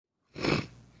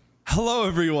Hello,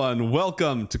 everyone.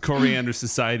 Welcome to Coriander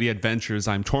Society Adventures.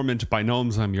 I'm Tormented by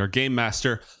Gnomes. I'm your game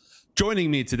master.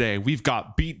 Joining me today, we've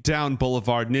got Beat Down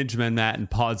Boulevard, Ninja Man Matt, and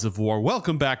Pods of War.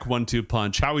 Welcome back, 1-2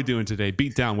 Punch. How are we doing today?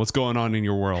 Beat Down, what's going on in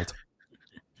your world?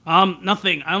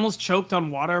 Nothing. I almost choked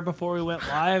on water before we went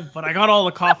live, but I got all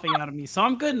the coughing out of me, so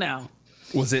I'm good now.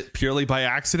 Was it purely by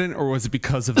accident, or was it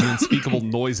because of the unspeakable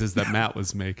noises that Matt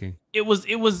was making? It was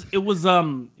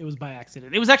by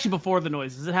accident. It was actually before the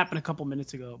noises. It happened a couple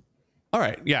minutes ago. All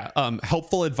right, yeah.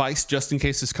 Helpful advice, just in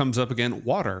case this comes up again.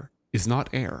 Water is not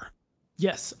air.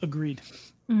 Yes, agreed.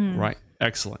 Right,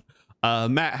 excellent.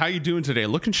 Matt, how you doing today?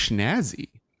 Looking snazzy.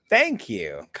 Thank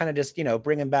you. Kind of just,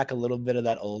 bringing back a little bit of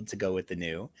that old to go with the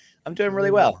new. I'm doing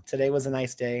really well. Today was a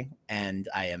nice day, and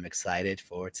I am excited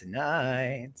for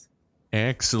tonight.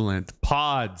 Excellent.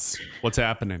 Pods, what's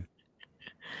happening?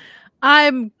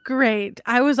 I'm great.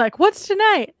 I was like, what's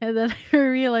tonight? And then I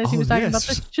realized he was talking about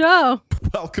the show.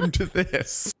 Welcome to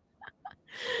this.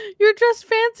 You're dressed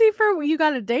fancy for you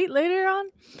got a date later on?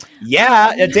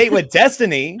 Yeah, a date with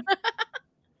Destiny.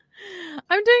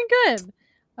 I'm doing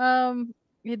good.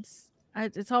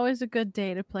 It's always a good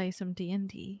day to play some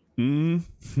D&D.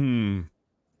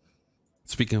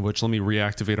 Speaking of which, let me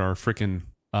reactivate our freaking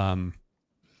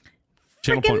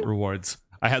channel point rewards.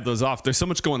 I had those off. There's so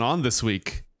much going on this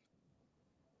week.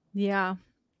 Yeah.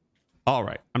 All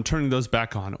right, I'm turning those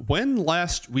back on. When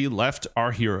last we left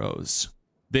our heroes,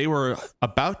 they were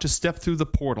about to step through the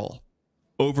portal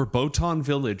over Botan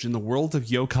Village in the world of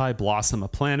Yokai Blossom, a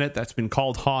planet that's been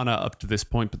called Hana up to this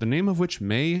point, but the name of which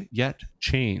may yet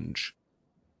change.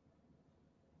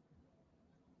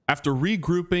 After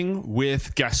regrouping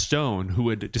with Gastone, who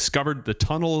had discovered the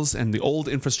tunnels and the old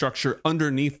infrastructure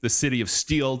underneath the City of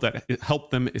Steel that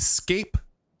helped them escape,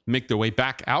 make their way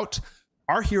back out,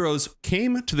 our heroes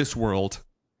came to this world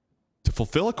to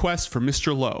fulfill a quest for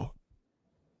Mr. Lowe,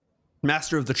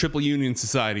 master of the Triple Union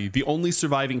Society, the only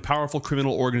surviving powerful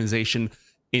criminal organization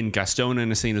in Gastone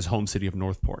and Asena's home city of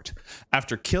Northport.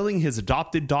 After killing his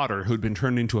adopted daughter, who'd been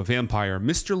turned into a vampire,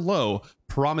 Mr. Lowe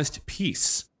promised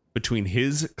peace between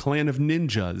his clan of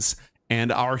ninjas and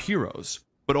our heroes,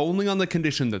 but only on the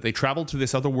condition that they traveled to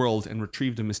this other world and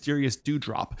retrieved a mysterious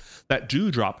dewdrop. That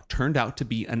dewdrop turned out to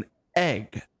be an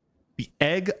egg. The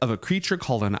egg of a creature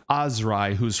called an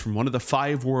Azrai, who's from one of the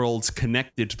 5 worlds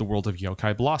connected to the world of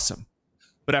Yokai Blossom.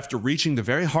 But after reaching the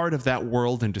very heart of that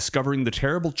world and discovering the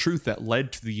terrible truth that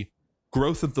led to the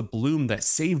growth of the bloom that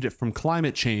saved it from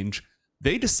climate change,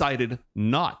 they decided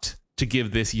not to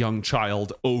give this young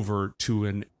child over to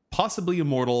an possibly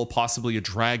immortal, possibly a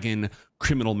dragon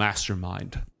criminal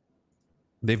mastermind.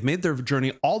 They've made their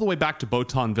journey all the way back to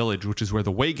Botan Village, which is where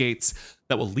the way gates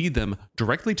that will lead them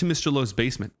directly to Mr. Lowe's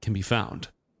basement can be found.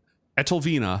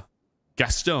 Etelvina,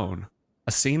 Gastone,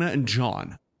 Asena, and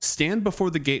John stand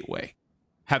before the gateway,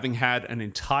 having had an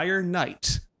entire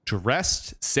night to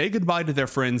rest, say goodbye to their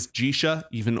friends Jisha,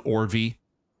 even Orvi,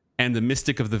 and the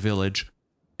mystic of the village,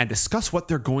 and discuss what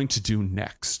they're going to do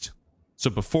next. So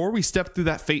before we step through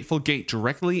that fateful gate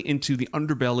directly into the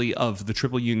underbelly of the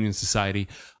Triple Union Society,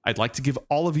 I'd like to give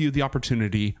all of you the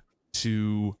opportunity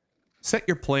to set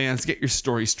your plans, get your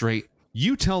story straight.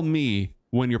 You tell me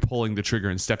when you're pulling the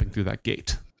trigger and stepping through that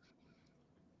gate.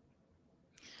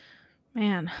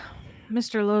 Man,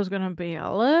 Mr. Lowe's going to be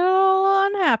a little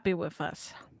unhappy with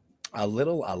us. A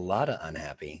lot of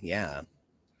unhappy, yeah.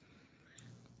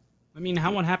 I mean,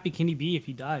 how unhappy can he be if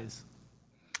he dies?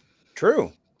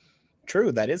 True,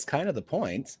 that is kind of the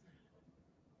point.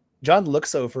 John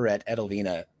looks over at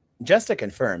Edelvina. Just to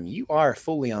confirm, you are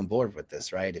fully on board with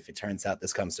this, right? If it turns out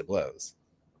this comes to blows.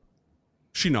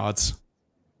 She nods.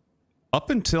 Up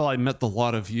until I met the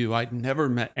lot of you, I'd never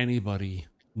met anybody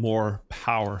more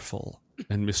powerful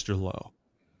than Mr. Lowe.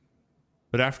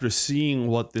 But after seeing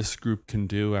what this group can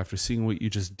do, after seeing what you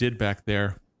just did back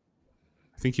there,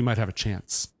 I think you might have a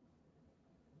chance.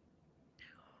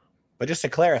 But just to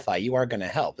clarify, you are going to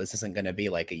help. This isn't going to be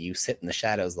like you sit in the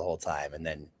shadows the whole time and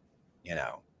then,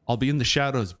 I'll be in the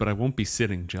shadows, but I won't be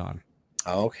sitting, John.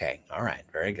 Okay. All right.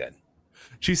 Very good.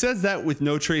 She says that with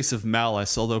no trace of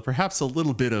malice, although perhaps a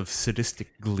little bit of sadistic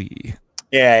glee.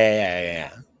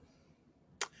 Yeah.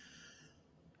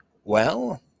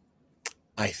 Well,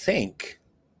 I think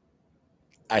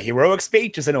a heroic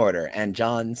speech is in order, and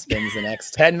John spends the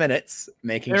next 10 minutes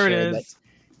making sure that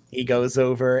he goes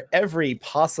over every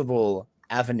possible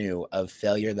avenue of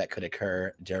failure that could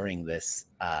occur during this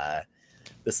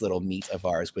this little meet of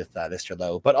ours with Mr.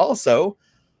 Lowe, but also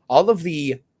all of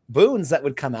the boons that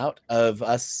would come out of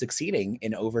us succeeding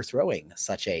in overthrowing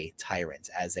such a tyrant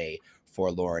as a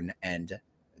forlorn and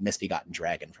misbegotten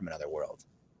dragon from another world.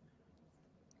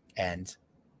 And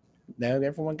now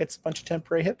everyone gets a bunch of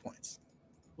temporary hit points.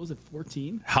 What was it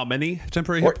 14? How many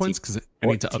temporary hit points? Because I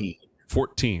need to up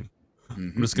 14.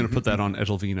 I'm just going to put that on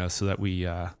Edelvina so that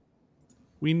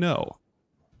we know.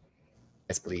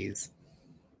 Yes, please.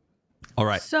 All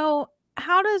right. So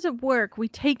how does it work? We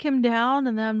take him down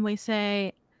and then we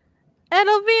say,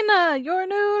 Edelvina, your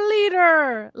new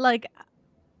leader. Like,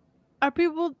 are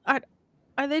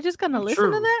they just going to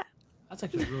listen to that? That's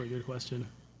actually a really good question.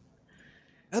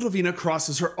 Edelvina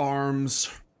crosses her arms,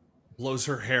 blows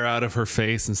her hair out of her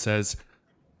face, and says,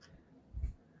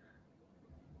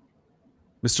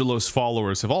 Mr. Lowe's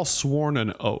followers have all sworn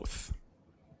an oath.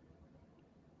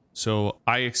 So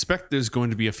I expect there's going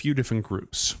to be a few different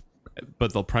groups,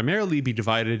 but they'll primarily be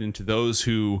divided into those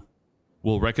who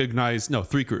will recognize, no,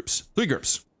 three groups.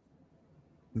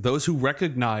 Those who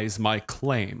recognize my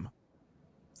claim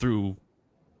through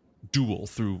duel,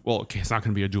 well, okay, it's not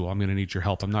going to be a duel. I'm going to need your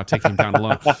help. I'm not taking him down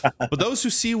alone. But those who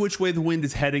see which way the wind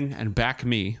is heading and back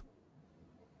me,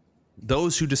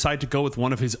 those who decide to go with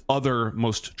one of his other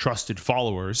most trusted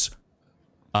followers,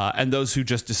 and those who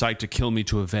just decide to kill me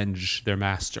to avenge their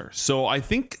master. So I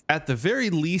think at the very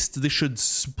least, this should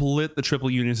split the Triple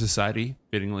Union Society,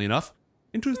 fittingly enough,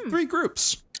 into three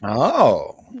groups.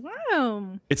 Oh.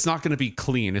 Wow. It's not going to be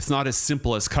clean. It's not as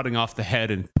simple as cutting off the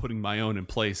head and putting my own in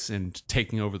place and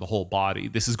taking over the whole body.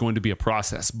 This is going to be a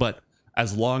process, but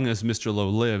as long as Mr. Lowe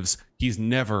lives, he's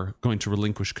never going to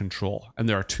relinquish control. And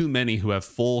there are too many who have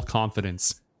full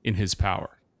confidence in his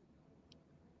power.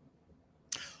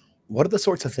 What are the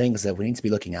sorts of things that we need to be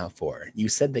looking out for? You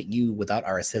said that you, without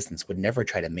our assistance, would never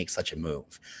try to make such a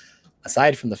move.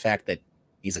 Aside from the fact that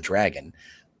he's a dragon,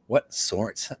 what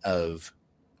sort of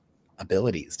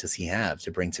abilities does he have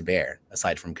to bring to bear,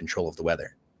 aside from control of the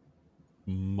weather?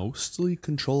 Mostly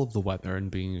control of the weather and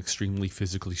being extremely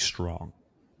physically strong.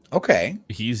 Okay.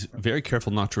 He's very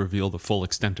careful not to reveal the full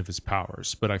extent of his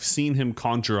powers, but I've seen him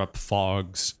conjure up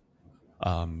fogs,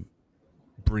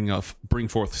 bring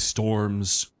forth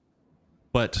storms,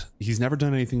 but he's never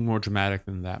done anything more dramatic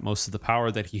than that. Most of the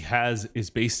power that he has is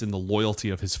based in the loyalty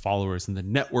of his followers and the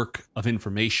network of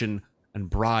information and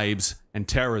bribes and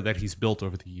terror that he's built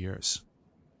over the years.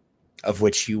 Of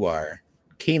which you are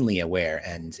keenly aware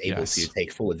and able to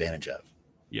take full advantage of.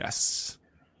 Yes.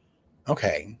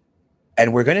 Okay.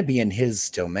 And we're going to be in his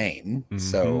domain,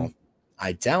 so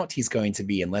I doubt he's going to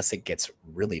be, unless it gets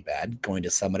really bad, going to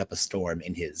summon up a storm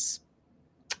in his,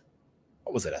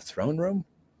 what was it, a throne room?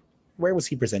 Where was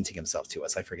he presenting himself to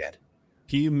us? I forget.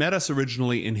 He met us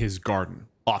originally in his garden,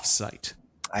 off-site.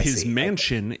 His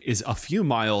mansion is a few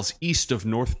miles east of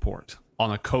NORTHPORT,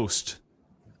 on a coast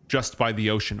just by the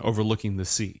ocean overlooking the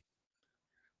sea.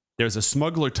 There's a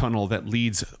smuggler tunnel that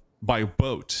leads by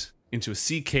boat into a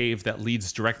sea cave that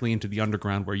leads directly into the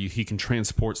underground where he can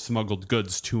transport smuggled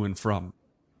goods to and from.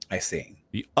 I see.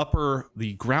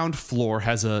 The ground floor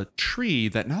has a tree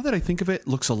that, now that I think of it,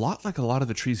 looks a lot like a lot of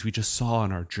the trees we just saw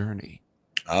on our journey.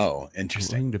 Oh,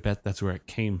 interesting. I'm willing to bet that's where it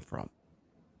came from.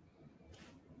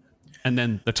 And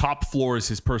then the top floor is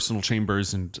his personal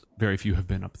chambers, and very few have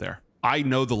been up there. I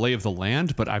know the lay of the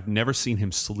land, but I've never seen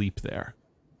him sleep there.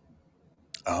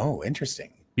 Oh,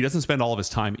 interesting. He doesn't spend all of his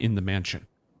time in the mansion.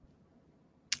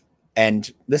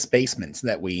 And this basement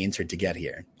that we entered to get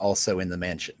here, also in the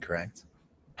mansion, correct?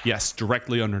 Yes,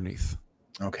 directly underneath.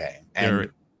 Okay. And there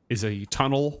and is a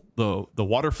tunnel. The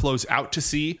water flows out to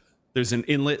sea. There's an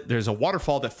inlet. There's a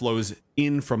waterfall that flows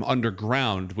in from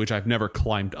underground, which I've never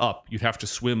climbed up. You'd have to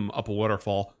swim up a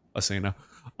waterfall, Asena,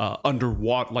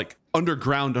 underwater, like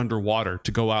underwater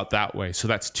to go out that way. So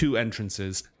that's two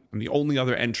entrances. And the only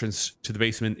other entrance to the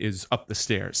basement is up the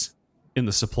stairs in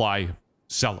the supply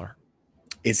cellar.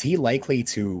 Is he likely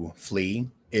to flee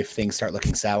if things start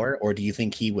looking sour, or do you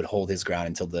think he would hold his ground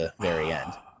until the very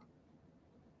end?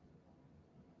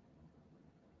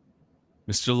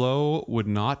 Mr. Lowe would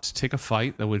not take a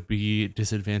fight that would be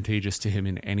disadvantageous to him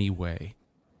in any way.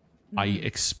 I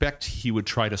expect he would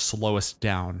try to slow us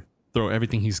down, throw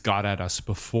everything he's got at us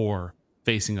before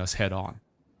facing us head on.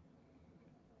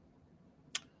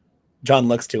 John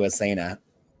looks to Asena.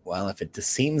 Well, if it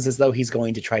seems as though he's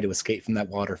going to try to escape from that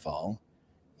waterfall,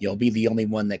 you'll be the only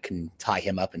one that can tie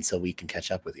him up until we can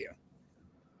catch up with you.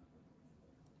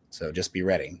 So just be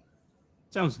ready.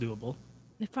 Sounds doable.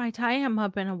 If I tie him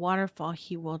up in a waterfall,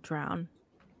 he will drown.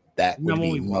 That would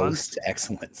be most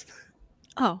excellent.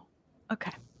 Oh,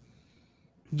 okay.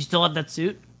 You still have that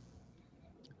suit?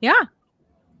 Yeah.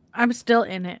 I'm still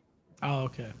in it. Oh,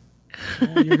 okay.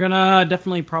 Well, you're gonna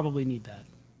definitely probably need that.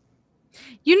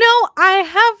 You know, I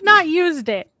have not used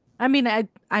it. I mean,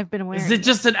 I've been wearing it. Is it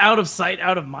just an out of sight,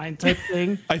 out of mind type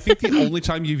thing? I think the only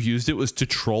time you've used it was to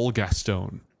troll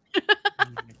Gastone. Oh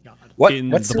my God. What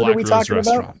the suit Black are we Rose talking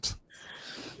restaurant.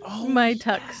 Oh, My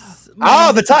tux.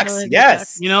 Oh, the tux.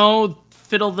 Yes. you know,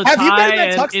 fiddle the Have tie. you been in that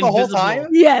and tux the whole invisible. time?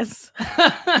 Yes.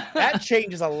 That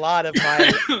changes a lot of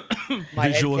my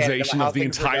Visualization headcanon of the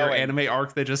entire anime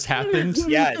arc that just happened.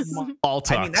 Yes. All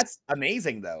tux. I mean, that's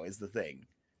amazing, though, is the thing.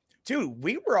 Dude,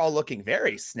 we were all looking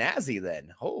very snazzy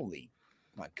then. Holy,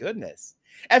 my goodness.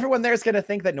 Everyone there's going to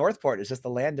think that Northport is just the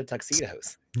land of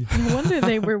tuxedos. No wonder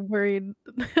they were worried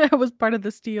I was part of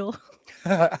the steal.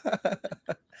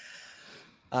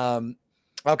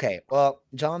 Okay, well,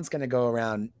 John's going to go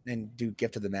around and do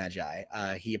Gift of the Magi.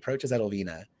 He approaches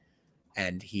Edelvina,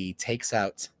 and he takes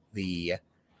out the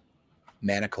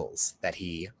manacles that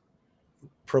he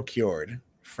procured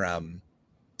from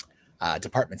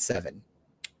Department 7.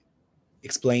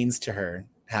 Explains to her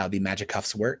how the magic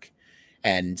cuffs work,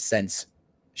 and since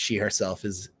she herself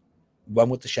is one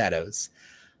with the shadows,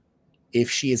 if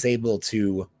she is able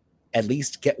to at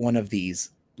least get one of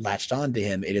these latched onto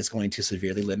him, it is going to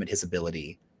severely limit his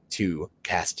ability to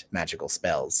cast magical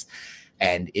spells.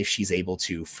 And if she's able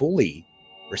to fully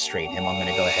restrain him, I'm going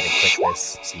to go ahead and click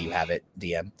this so you have it,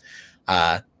 DM.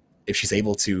 If she's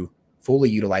able to fully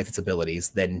utilize its abilities,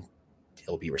 then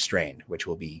he'll be restrained, which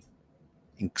will be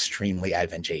extremely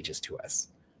advantageous to us.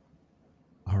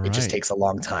 All right. It just takes a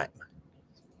long time.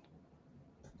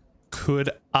 Could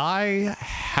I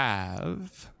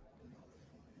have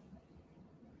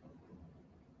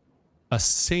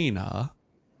Asena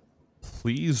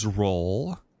please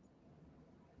roll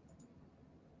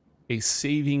a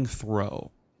saving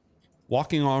throw?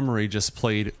 Walking Armory just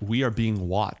played We Are Being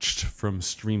Watched from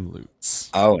Streamloots.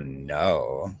 Oh,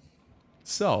 no.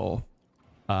 So,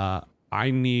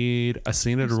 I need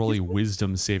Asena to roll a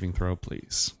wisdom saving throw,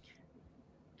 please.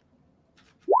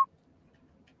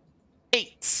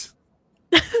 8.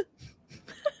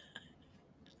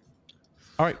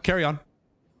 All right, carry on.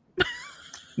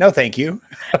 No, thank you.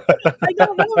 I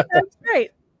don't know if that's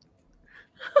great.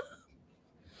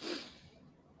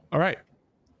 All right.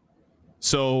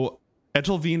 So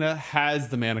Edelvina has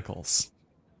the manacles.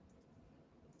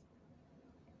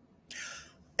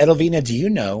 Edelvina, do you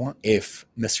know if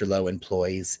Mr. Lowe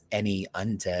employs any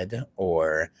undead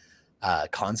or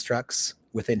constructs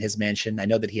within his mansion? I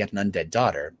know that he had an undead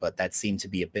daughter, but that seemed to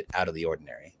be a bit out of the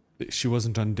ordinary. She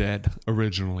wasn't undead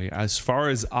originally. As far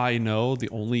as I know, the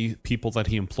only people that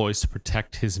he employs to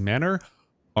protect his manor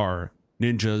are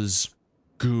ninjas,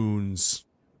 goons,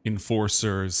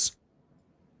 enforcers,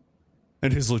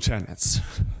 and his lieutenants.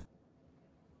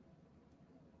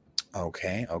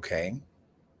 Okay, okay.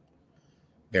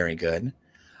 Very good.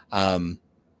 I'm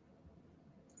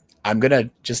going to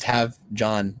just have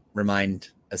John remind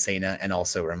Asena and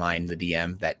also remind the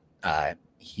DM that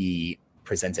he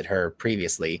presented her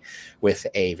previously with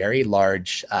a very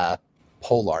large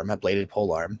polearm, a bladed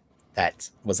polearm that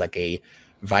was like a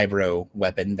vibro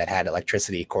weapon that had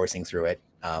electricity coursing through it.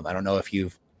 I don't know if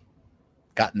you've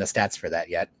gotten the stats for that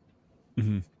yet,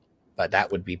 but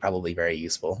that would be probably very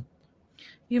useful.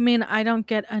 You mean I don't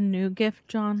get a new gift,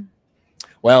 John?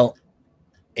 Well,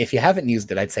 if you haven't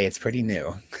used it, I'd say it's pretty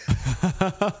new.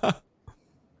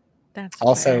 That's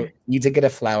also, fair. you did get a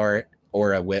flower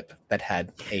or a whip that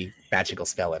had a magical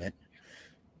spell in it.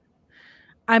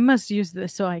 I must use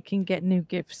this so I can get new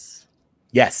gifts.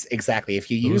 Yes, exactly. If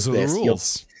you use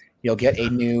this, you'll get a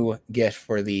new gift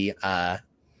for the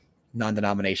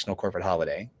non-denominational corporate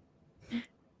holiday.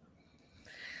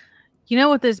 You know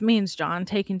what this means, John?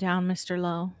 Taking down Mr.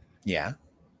 Lowe. Yeah.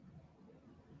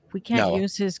 We can't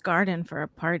use his garden for a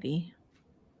party.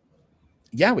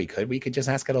 Yeah, we could. We could just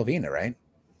ask Edelvina, right?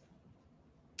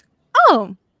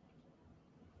 Oh.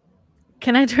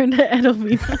 Can I turn to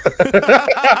Edelvina?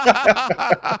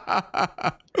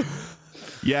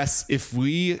 Yes, if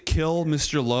we kill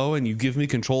Mr. Lowe and you give me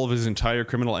control of his entire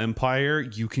criminal empire,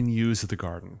 you can use the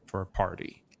garden for a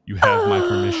party. You have my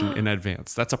permission in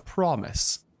advance. That's a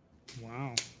promise.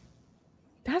 Wow.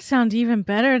 That sounds even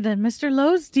better than Mr.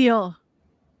 Lowe's deal.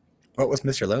 What was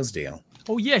Mr. Lowe's deal?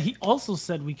 Oh yeah, he also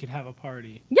said we could have a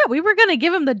party. Yeah, we were gonna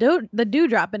give him the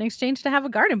dewdrop in exchange to have a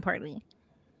garden party.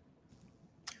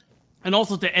 And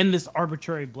also to end this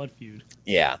arbitrary blood feud.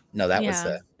 Yeah, no, that was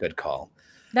a good call.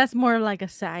 That's more like a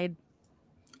side.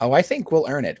 Oh, I think we'll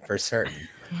earn it for certain.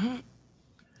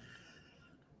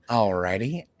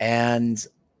 Alrighty. And,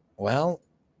 well,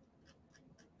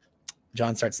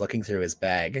 John starts looking through his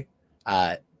bag.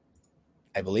 I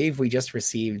believe we just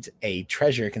received a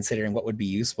treasure considering what would be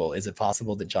useful. Is it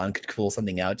possible that John could pull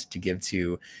something out to give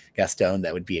to Gastone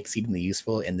that would be exceedingly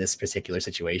useful in this particular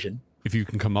situation? If you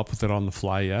can come up with it on the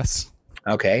fly, yes.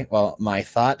 Okay, well, my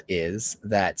thought is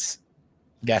that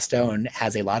Gastone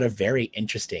has a lot of very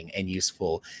interesting and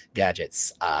useful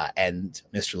gadgets, and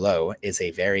Mr. Lowe is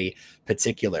a very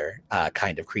particular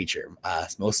kind of creature,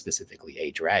 most specifically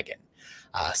a dragon.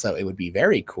 So it would be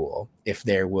very cool if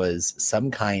there was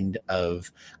some kind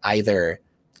of either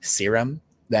serum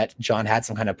that John had,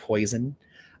 some kind of poison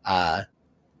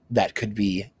that could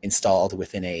be installed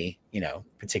within a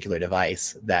particular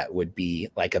device that would be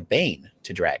like a bane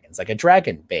to dragons, like a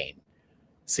dragon bane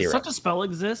serum. Such a spell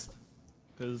exists?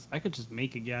 Because I could just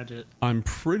make a gadget. I'm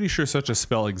pretty sure such a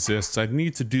spell exists. I'd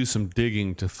need to do some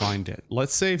digging to find it.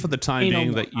 Let's say for the time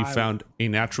being that you found a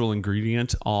natural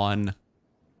ingredient on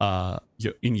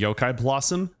in Yokai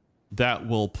Blossom that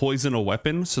will poison a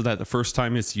weapon, so that the first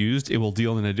time it's used, it will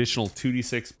deal an additional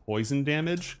 2d6 poison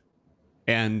damage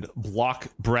and block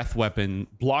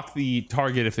the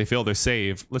target if they fail their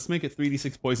save. Let's make it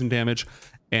 3d6 poison damage,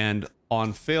 and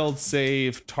on failed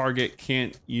save, target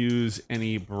can't use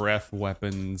any breath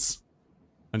weapons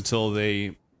until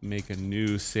they make a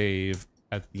new save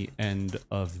at the end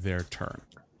of their turn.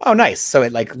 Oh, nice. So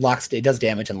it like it does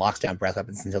damage and locks down breath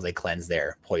weapons until they cleanse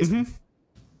their poison. Mm-hmm.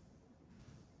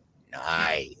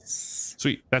 Nice.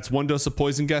 Sweet. That's 1 dose of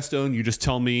poison, Gastone. You just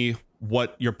tell me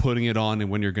what you're putting it on and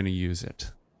when you're going to use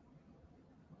it.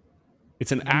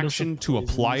 It's an action to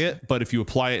apply it, but if you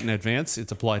apply it in advance,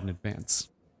 it's applied in advance.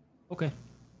 Okay.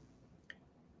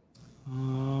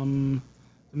 That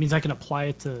means I can apply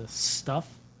it to stuff?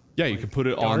 Yeah, you can put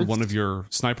it on one of your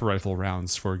sniper rifle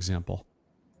rounds, for example.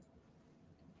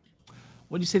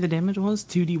 What did you say the damage was?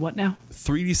 2d what now?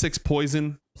 3d6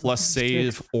 poison plus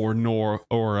save or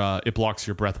it blocks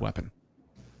your breath weapon.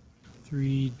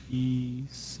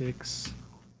 3d6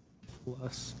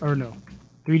 plus, or no,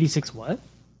 3d6 what?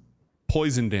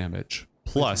 Poison damage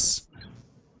plus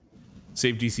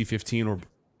save DC 15 or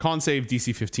con save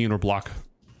DC 15 or block.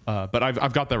 But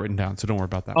I've got that written down, so don't worry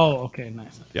about that. Oh, okay,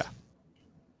 nice. Yeah.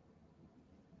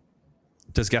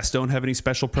 Does Gastone have any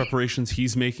special preparations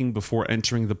he's making before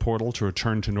entering the portal to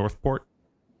return to Northport?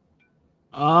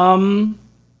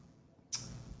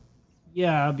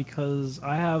 Yeah, because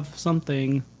I have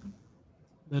something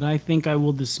that I think I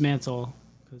will dismantle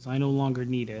because I no longer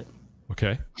need it.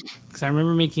 Okay. Because I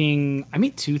remember I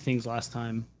made 2 things last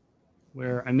time,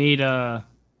 where I made the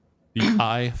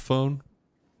iPhone.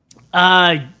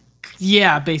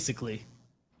 Yeah, basically.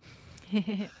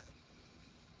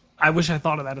 I wish I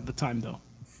thought of that at the time, though.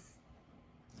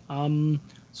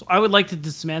 So I would like to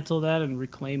dismantle that and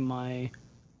reclaim my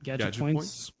gadget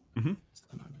points. Mm-hmm.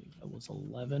 That was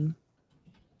 11.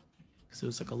 Because it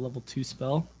was like a level 2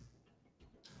 spell.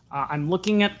 I'm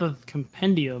looking at the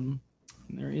compendium.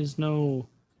 And there is no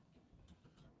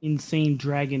insane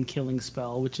dragon killing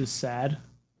spell, which is sad.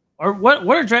 Or what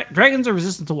are dragons are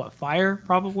resistant to what? Fire,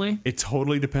 probably? It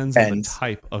totally depends on the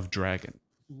type of dragon.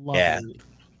 Lovely. Yeah.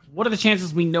 What are the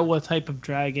chances we know what type of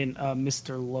dragon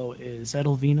Mr. Lowe is?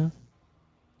 Edelvina?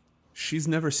 She's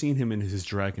never seen him in his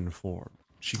dragon form.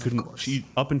 She couldn't. She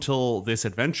up until this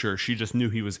adventure, she just knew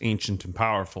he was ancient and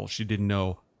powerful. She didn't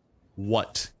know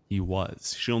what he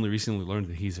was. She only recently learned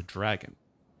that he's a dragon.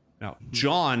 Now,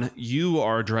 John, you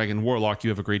are a dragon warlock. You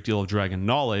have a great deal of dragon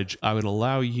knowledge. I would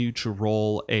allow you to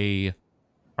roll a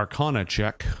Arcana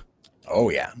check. Oh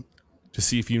yeah. To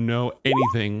see if you know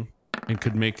anything and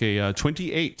could make a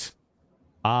 28.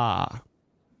 Mr.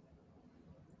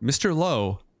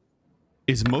 Lowe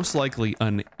is most likely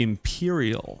an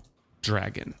imperial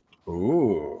dragon.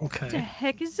 Ooh. Okay. What the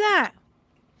heck is that?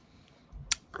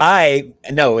 I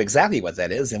know exactly what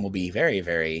that is and will be very,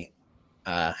 very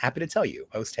happy to tell you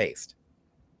post haste.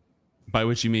 By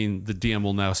which you mean the DM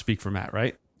will now speak for Matt,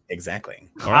 right? Exactly.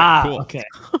 All right, cool. Okay.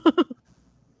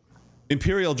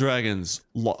 Imperial dragons,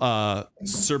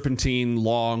 serpentine,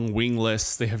 long,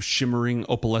 wingless. They have shimmering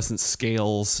opalescent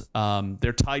scales.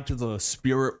 They're tied to the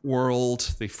spirit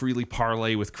world. They freely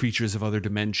parlay with creatures of other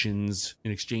dimensions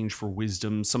in exchange for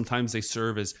wisdom. Sometimes they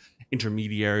serve as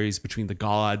intermediaries between the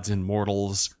gods and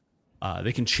mortals.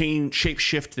 They can shape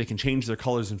shift. They can change their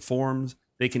colors and forms.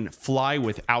 They can fly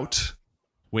without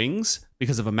wings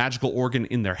because of a magical organ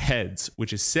in their heads,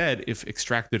 which is said, if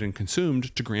extracted and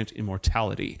consumed, to grant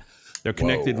immortality. They're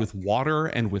connected with water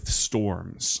and with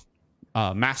storms.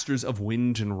 Masters of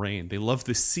wind and rain. They love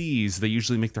the seas. They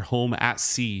usually make their home at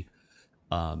sea.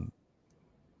 And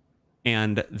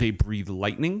they breathe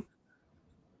lightning,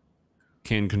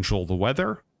 can control the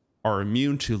weather, are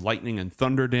immune to lightning and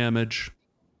thunder damage,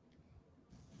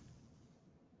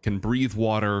 can breathe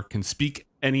water, can speak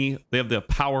any... They have the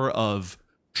power of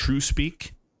true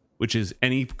speak, which is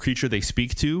any creature they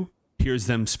speak to hears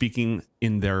them speaking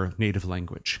in their native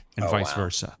language, and vice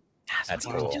versa. That's That's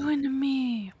what cool. you're doing to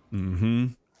me. Mm-hmm.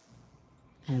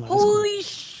 Holy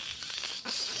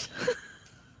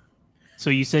So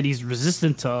you said he's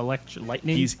resistant to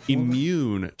lightning? He's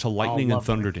immune to lightning and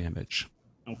thunder lovely. damage.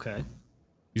 Okay.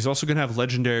 He's also going to have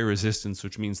legendary resistance,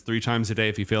 which means 3 times a day,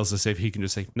 if he fails the save, he can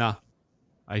just say, nah,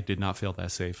 I did not fail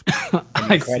that save.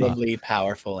 An incredibly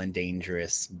powerful and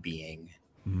dangerous being.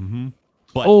 Mm-hmm.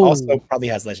 But also probably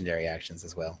has legendary actions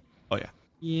as well. Oh, yeah.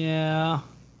 Yeah.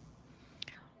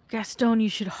 Gastone, you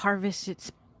should harvest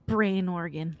its brain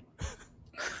organ.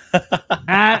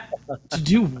 To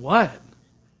do what?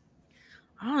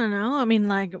 I don't know. I mean,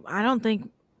 like, I don't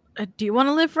think... do you want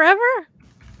to live forever?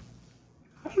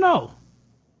 I don't know.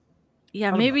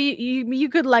 Yeah, maybe you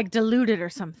could, like, dilute it or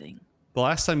something. The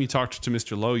last time you talked to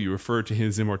Mr. Lowe, you referred to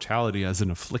his immortality as an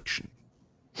affliction.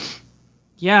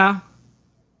 Yeah.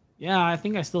 Yeah, I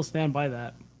think I still stand by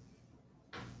that.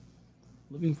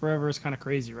 Living forever is kind of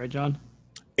crazy, right, John?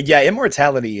 Yeah,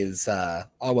 immortality is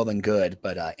all well and good,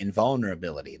 but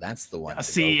invulnerability, that's the one.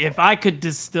 See, if I could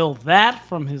distill that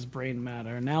from his brain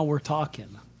matter, now we're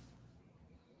talking.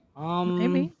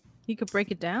 Maybe you could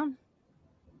break it down.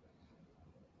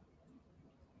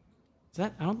 Is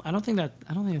that I don't think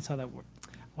that's how that works.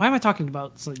 Why am I talking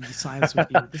about science with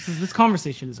you? This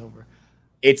conversation is over.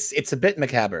 It's a bit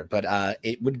macabre, but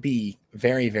it would be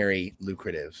very, very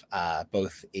lucrative,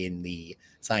 both in the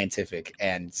scientific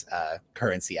and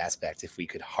currency aspect, if we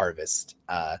could harvest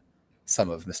some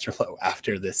of Mr. Lowe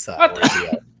after this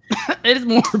ordeal. It is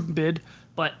morbid,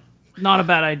 but not a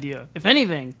bad idea. If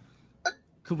anything,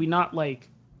 could we not like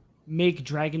make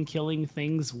dragon killing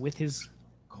things with his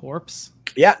corpse?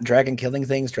 Yeah, dragon killing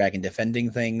things, dragon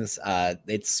defending things.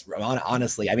 It's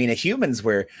honestly, I mean, if humans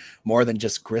were more than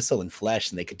just gristle and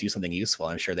flesh and they could do something useful,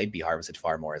 I'm sure they'd be harvested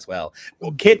far more as well.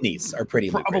 Well, kidneys are pretty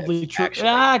probably true.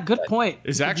 Actually, good point.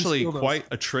 It's actually quite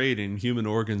a trade in human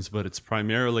organs, but it's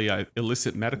primarily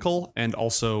illicit medical and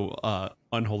also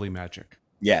unholy magic.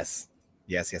 Yes.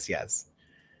 In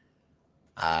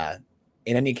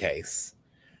any case,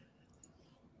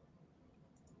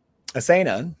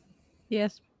 Asena.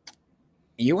 Yes.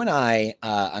 You and I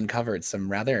uncovered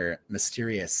some rather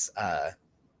mysterious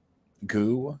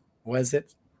goo, was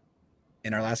it,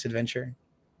 in our last adventure?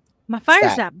 My fire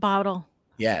sap bottle.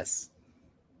 Yes.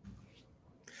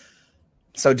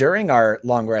 So during our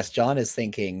long rest, John is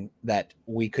thinking that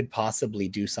we could possibly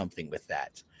do something with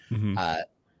that. Mm-hmm.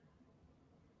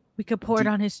 We could pour it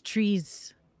on his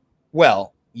trees.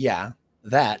 Well, yeah,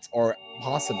 that, or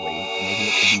possibly maybe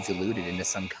it could be diluted into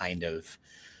some kind of...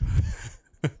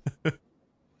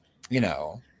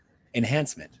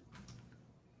 enhancement.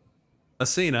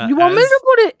 Asena, you want me to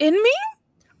put it in me?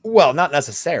 Well, not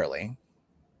necessarily.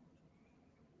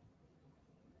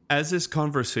 As this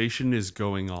conversation is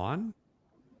going on,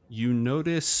 you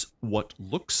notice what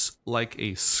looks like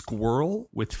a squirrel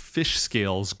with fish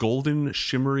scales, golden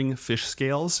shimmering fish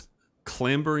scales,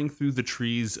 clambering through the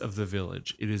trees of the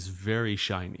village. It is very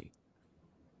shiny.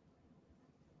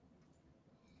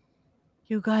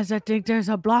 You guys, I think there's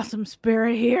a blossom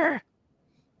spirit here.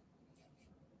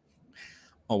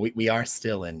 Well, we are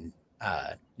still in,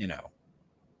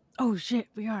 Oh, shit,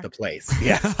 we are. the place.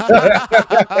 Yeah.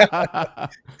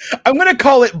 I'm going to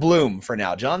call it Bloom for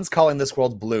now. John's calling this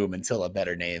world Bloom until a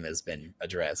better name has been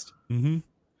addressed. Mm-hmm.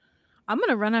 I'm going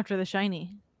to run after the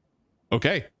shiny.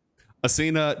 Okay.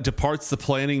 Asena departs the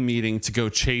planning meeting to go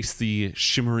chase the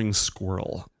shimmering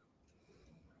squirrel.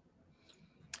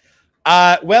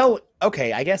 Well,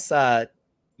 okay, I guess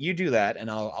you do that,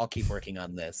 and I'll keep working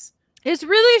on this. It's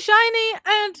really shiny,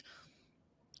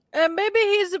 and maybe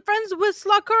he's friends with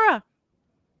Slakura.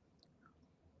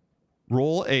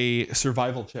 Roll a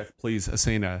survival check, please,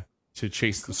 Asena, to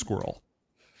chase the squirrel.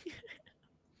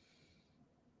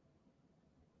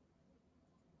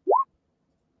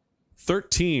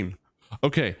 13.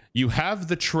 Okay, you have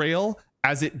the trail.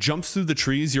 As it jumps through the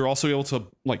trees, you're also able to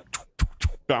like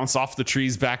bounce off the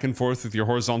trees back and forth with your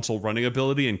horizontal running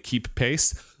ability and keep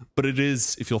pace. But it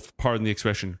is, if you'll pardon the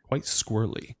expression, quite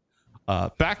squirrely.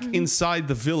 Back inside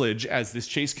the village, as this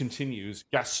chase continues,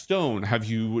 Gastone, have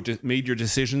you made your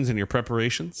decisions and your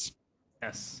preparations?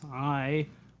 Yes, I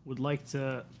would like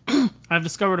to... I've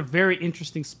discovered a very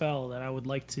interesting spell that I would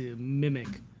like to mimic.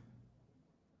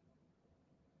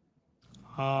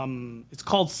 It's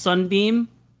called Sunbeam.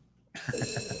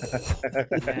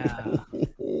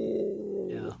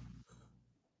 Yeah.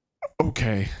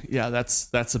 Okay, yeah,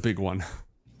 that's a big one.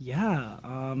 Yeah,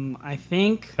 I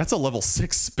think... That's a level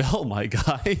 6 spell, my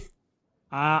guy.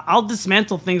 I'll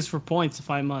dismantle things for points if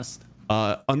I must.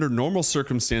 Under normal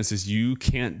circumstances, you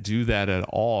can't do that at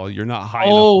all. You're not high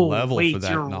enough level for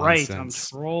that you're nonsense. Right, I'm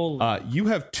trolling. You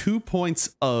have 2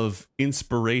 points of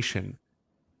inspiration.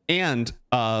 And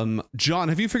John,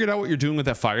 have you figured out what you're doing with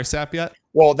that fire sap yet?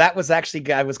 Well, that was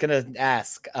actually, I was gonna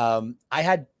ask. I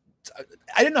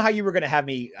didn't know how you were gonna have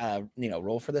me,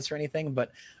 roll for this or anything,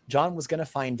 but John was gonna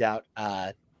find out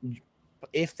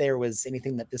if there was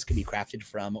anything that this could be crafted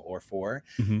from or for.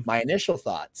 My initial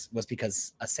thoughts was,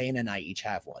 because Asena and I each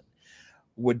have one,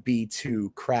 would be to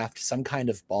craft some kind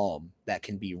of balm that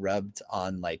can be rubbed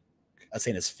on like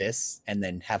Asena's fists and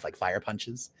then have like fire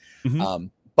punches.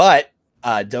 But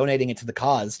donating it to the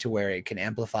cause to where it can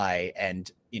amplify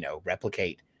and,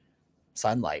 replicate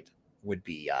sunlight would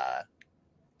be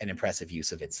an impressive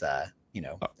use of its, as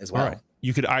well. All right.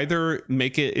 You could either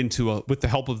make it into with the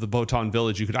help of the Botan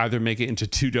village, you could either make it into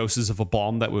 2 doses of a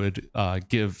balm that would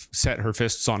set her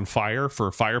fists on fire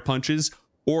for fire punches,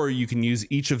 or you can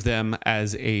use each of them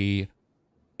as a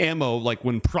ammo. Like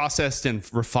when processed and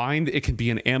refined, it can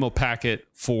be an ammo packet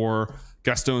for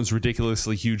Gastone's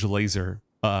ridiculously huge laser,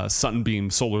 sunbeam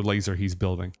solar laser he's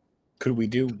building. Could we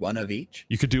do one of each?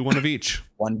 You could do one of each.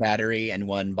 1 battery and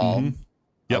 1 balm.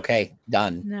 Yep. Okay,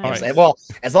 done. Nice. All right. Well,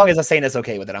 as long as Asena's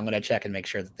okay with it, I'm going to check and make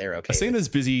sure that they're okay. Asena's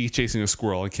busy chasing a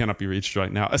squirrel. It cannot be reached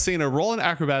right now. Asena, roll an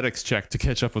acrobatics check to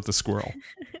catch up with the squirrel.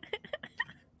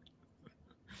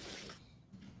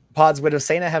 Pods, would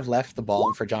Asena have left the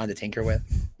balm for John to tinker with?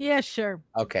 Yeah, sure.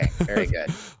 Okay, very good.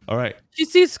 All right. She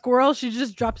sees squirrel, she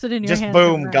just drops it in your just hand.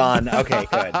 Boom, gone. Okay,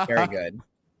 good. Very good.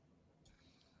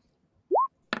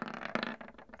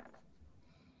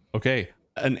 Okay,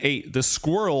 an 8. The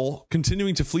squirrel,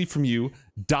 continuing to flee from you,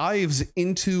 dives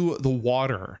into the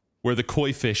water where the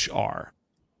koi fish are.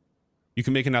 You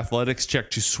can make an athletics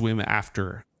check to swim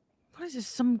after. What is this,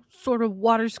 some sort of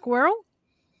water squirrel?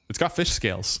 It's got fish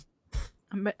scales.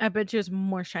 I bet you it's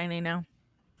more shiny now.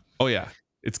 Oh, yeah.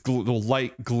 It's the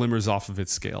light glimmers off of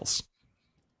its scales.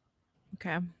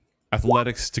 Okay.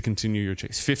 Athletics to continue your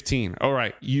chase. 15. All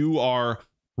right. You are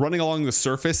running along the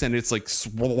surface and it's like,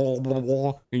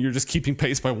 and you're just keeping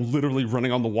pace by literally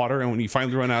running on the water. And when you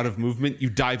finally run out of movement, you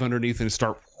dive underneath and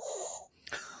start.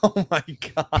 Oh my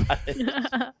God.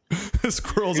 The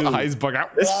squirrel's eyes bug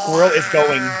out. This squirrel is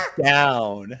going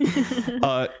down.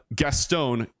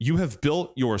 Gastone, you have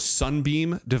built your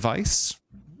sunbeam device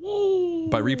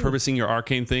by repurposing your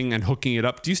arcane thing and hooking it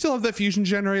up. Do you still have that fusion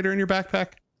generator in your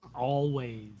backpack?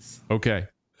 Always. Okay.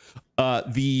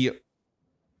 The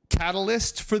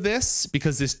catalyst for this,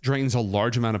 because this drains a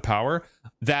large amount of power,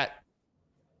 that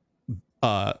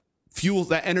fuel,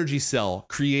 that energy cell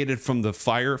created from the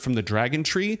fire from the dragon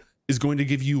tree is going to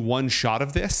give you 1 shot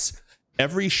of this.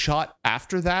 Every shot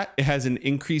after that, it has an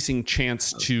increasing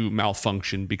chance to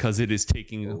malfunction because it is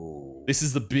taking. This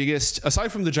is the biggest,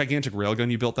 aside from the gigantic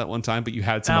railgun you built that one time, but you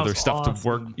had some other stuff to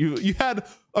work. You had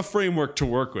a framework to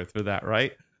work with for that,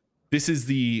 right? This is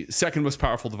the second most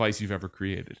powerful device you've ever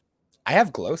created. I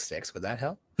have glow sticks. Would that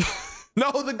help?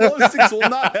 No, the glow sticks will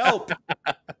not help.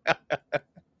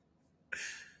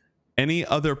 Any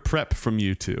other prep from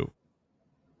you two?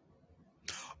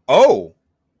 Oh.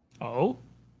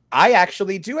 I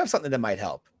actually do have something that might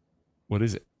help. What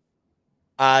is it?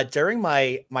 During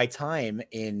my time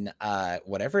in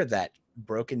whatever that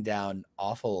broken down,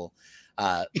 awful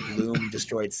gloom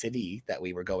destroyed city that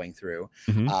we were going through,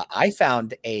 I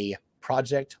found a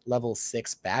project level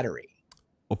 6 battery.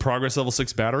 Well, progress level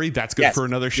 6 battery. That's good for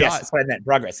another shot. Yes, that's what I meant.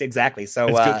 Progress, exactly. So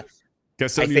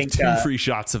Gastone, you have 2 free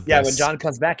shots of this. Yeah, when John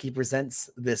comes back, he presents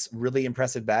this really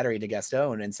impressive battery to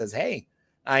Gastone and says, "Hey,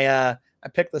 I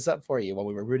picked this up for you while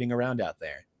we were rooting around out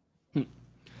there."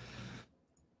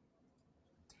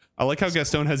 I like how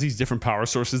Gastone has these different power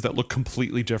sources that look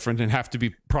completely different and have to be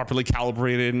properly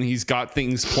calibrated, and he's got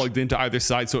things plugged into either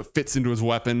side so it fits into his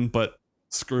weapon, but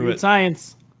screw it.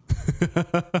 Science.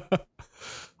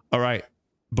 All right.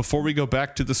 Before we go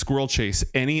back to the squirrel chase,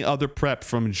 any other prep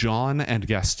from John and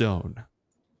Gastone?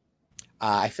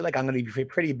 I feel like I'm going to be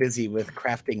pretty busy with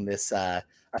crafting this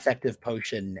effective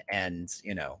potion, and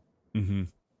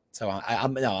so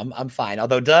I'm fine.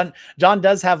 Although John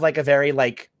does have like a very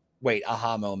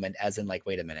aha moment, as in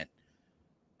wait a minute,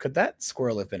 could that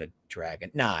squirrel have been a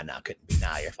dragon? Nah, couldn't be.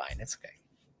 Nah, you're fine. It's okay.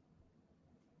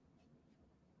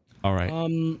 All right.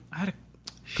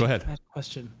 Go ahead. I had a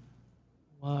question.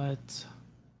 What?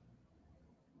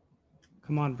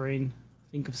 Come on, brain.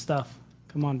 Think of stuff.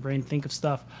 Come on, brain. Think of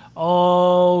stuff.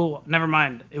 Oh, never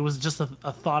mind. It was just a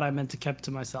thought I meant to keep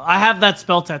to myself. I have that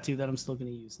spell tattoo that I'm still going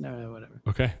to use. No, whatever.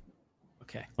 Okay.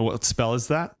 What spell is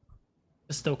that?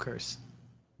 Bestow Curse.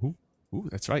 Ooh,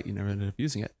 that's right. You never ended up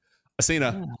using it.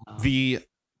 Asena, the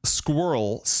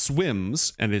squirrel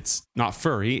swims, and it's not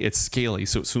furry, it's scaly,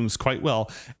 so it swims quite well,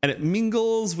 and it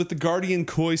mingles with the guardian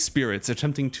koi spirits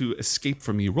attempting to escape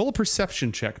from you. Roll a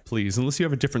perception check, please, unless you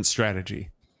have a different strategy.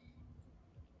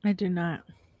 I do not.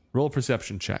 Roll a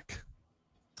perception check.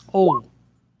 Oh,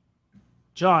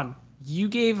 John, you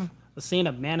gave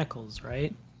Asena manacles,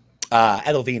 right?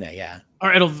 Edelvina, yeah.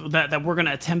 Or that we're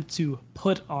gonna attempt to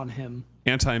put on him.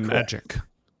 Anti-magic.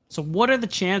 So what are the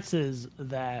chances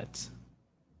that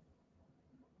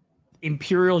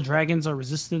Imperial dragons are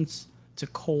resistant to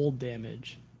cold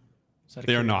damage?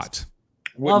 They are not.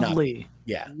 Lovely.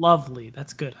 Yeah. Lovely.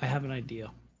 That's good. I have an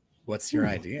idea. What's your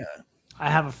idea? I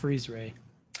have a freeze ray.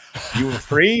 You have a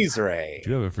freeze ray.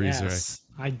 You have a freeze Yes,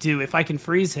 I do. If I can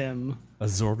freeze him. ray. A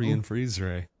Zorbian freeze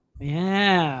ray.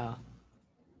 Yeah.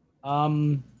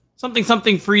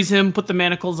 Something freeze him, put the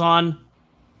manacles on,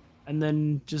 and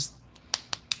then just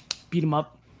beat him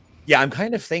up. Yeah, I'm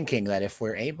kind of thinking that if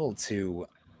we're able to,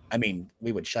 I mean,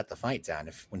 we would shut the fight down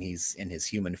if when he's in his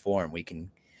human form, we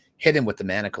can hit him with the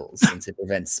manacles since it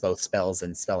prevents both spells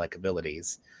and spell-like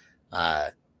abilities.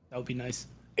 That would be nice.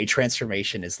 A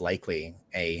transformation is likely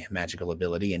a magical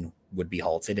ability and would be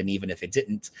halted, and even if it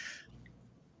didn't,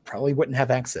 probably wouldn't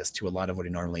have access to a lot of what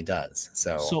he normally does.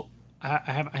 So I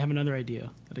have another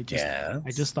idea that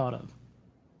I just thought of.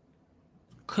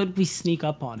 Could we sneak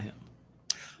up on him?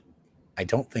 I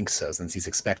don't think so, since he's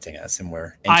expecting us and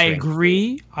we're I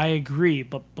entering. agree.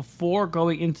 But before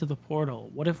going into the portal,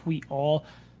 what if we all...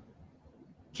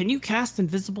 Can you cast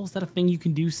invisible? Is that a thing you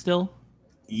can do still?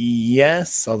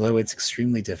 Yes, although it's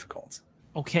extremely difficult.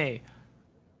 Okay.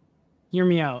 Hear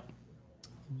me out.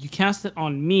 You cast it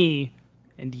on me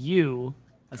and you.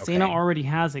 Asena already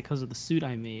has it because of the suit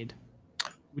I made,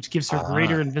 which gives her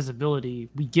greater invisibility.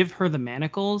 We give her the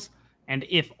manacles, and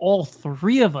if all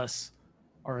three of us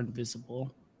are invisible,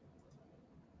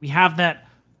 we have that...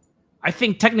 I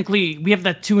think technically we have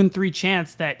that 2 in 3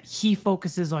 chance that he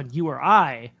focuses on you or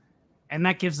I, and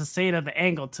that gives Asena the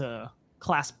angle to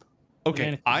clasp.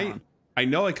 Okay, I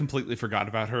know I completely forgot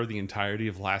about her the entirety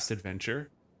of last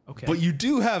adventure. Okay, but you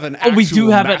do have an we do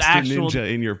have an master actual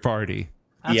ninja in your party.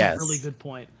 That's Yes. a really good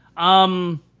point.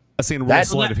 Asena, roll a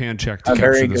sleight of hand check to A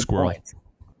very capture the good squirrel.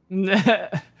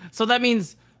 point. So that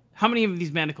means, how many of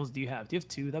these manacles do you have? Do you have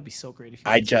 2? That'd be so great. If you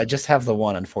I had 2. just have the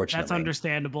one, unfortunately. That's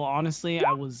understandable. Honestly,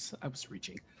 I was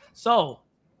reaching. So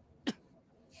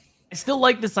I still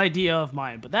like this idea of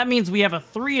mine, but that means we have a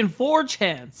 3 in 4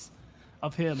 chance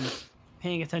of him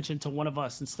paying attention to one of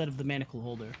us instead of the manacle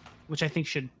holder, which I think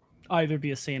should either be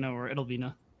Asena or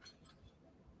Edelvina.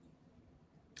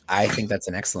 I think that's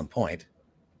an excellent point.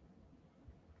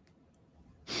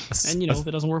 And if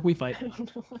it doesn't work, we fight.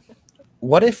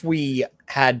 What if we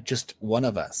had just one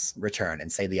of us return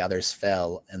and say the others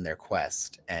fell in their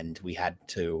quest, and we had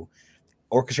to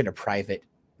orchestrate a private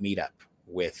meetup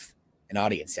with an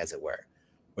audience, as it were,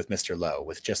 with Mr. Lowe,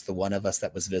 with just the one of us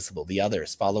that was visible, the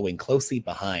others following closely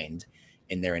behind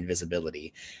in their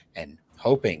invisibility, and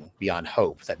hoping beyond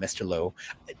hope that Mr. Lowe...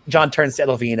 John turns to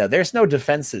Edelvina. There's no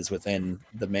defenses within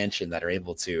the mansion that are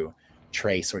able to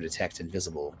trace or detect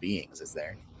invisible beings, is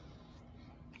there?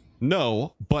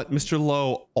 No, but Mr.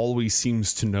 Lowe always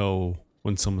seems to know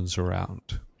when someone's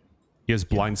around. He has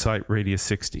blind sight, radius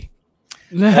 60.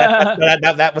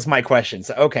 That was my question.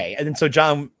 So okay, and then so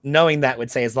John, knowing that,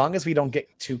 would say as long as we don't get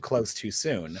too close too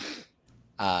soon,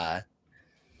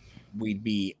 we'd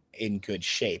be in good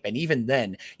shape. And even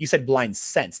then, you said blind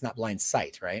sense, not blind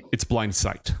sight, right? It's blind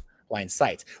sight. Blind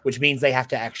sight, which means they have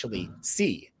to actually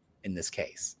see in this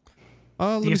case.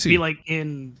 Let me see. Be like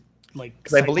in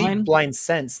because I believe blind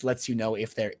sense lets you know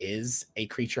if there is a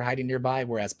creature hiding nearby,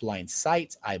 whereas blind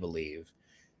sight, I believe,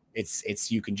 it's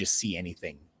you can just see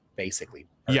anything basically.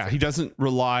 Perfect. Yeah, he doesn't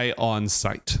rely on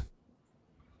sight,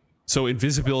 so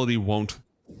invisibility won't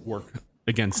work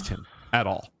against him at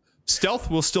all. Stealth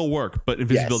will still work, but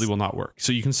invisibility will not work.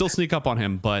 So you can still sneak up on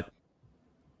him, but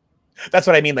that's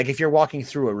what I mean. Like if you're walking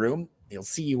through a room, he'll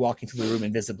see you walking through the room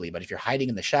invisibly. But if you're hiding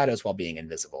in the shadows while being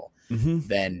invisible,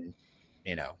 then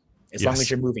as long as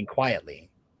you're moving quietly,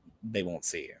 they won't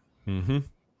see you.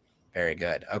 Very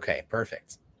good. Okay,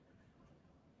 perfect.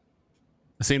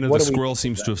 Asena, the squirrel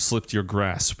seems to have slipped your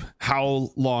grasp.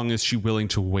 How long is she willing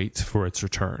to wait for its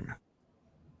return?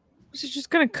 Is it just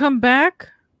gonna come back?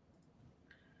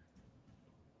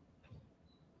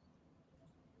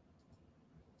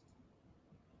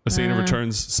 Asena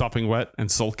returns sopping wet and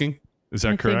sulking. Is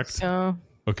that correct? Think so.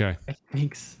 Okay.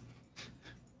 Thanks.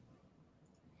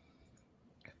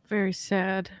 Very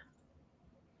sad.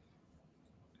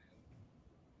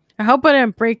 I hope I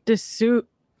didn't break this suit.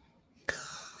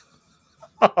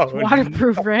 It's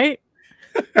waterproof, right?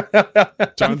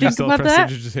 John, do you still have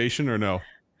prestidigitation or no?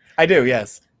 I do,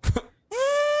 yes.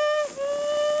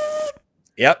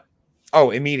 Yep.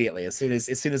 Oh, immediately, as soon as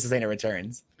Asena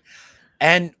returns.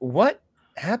 And what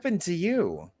happened to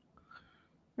you?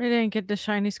 We didn't get the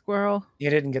shiny squirrel. You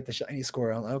didn't get the shiny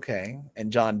squirrel. Okay.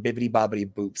 And John bibbity bobbity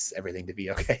boops everything to be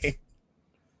okay.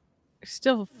 I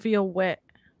still feel wet.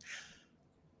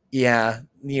 Yeah.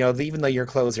 You know, even though your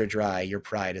clothes are dry, your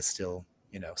pride is still,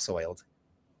 you know, soiled.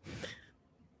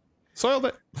 Soiled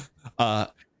it.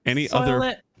 Any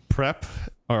other prep?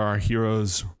 Are our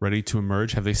heroes ready to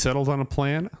emerge? Have they settled on a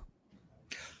plan?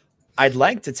 I'd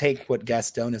like to take what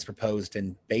Gastone has proposed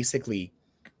and basically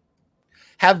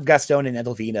have Gastone and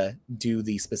Edelvina do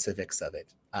the specifics of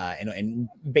it. And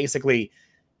basically,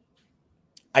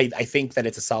 I think that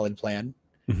it's a solid plan.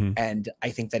 Mm-hmm. And I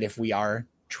think that if we are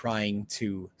trying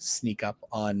to sneak up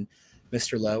on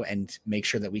Mr. Lowe and make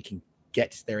sure that we can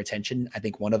get their attention, I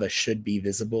think one of us should be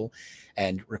visible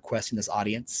and requesting this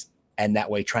audience. And that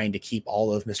way trying to keep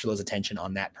all of Mr. Lowe's attention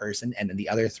on that person. And then the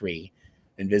other three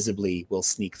invisibly will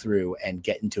sneak through and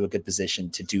get into a good position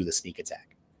to do the sneak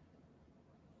attack.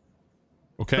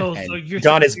 Okay. So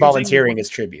John is volunteering as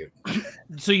tribute.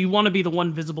 So you want to be the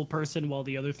one visible person while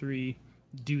the other three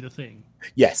do the thing?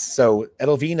 Yes. So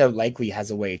Edelvina likely has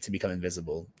a way to become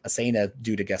invisible. Asena,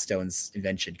 due to Gastone's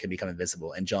invention, can become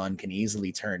invisible. And John can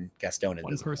easily turn Gastone invisible.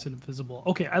 One person invisible.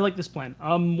 Okay, I like this plan.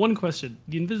 One question.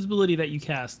 The invisibility that you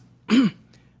cast,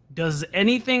 does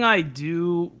anything I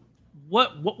do,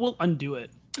 what will undo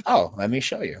it? Oh, let me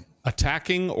show you.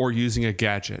 Attacking or using a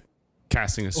gadget.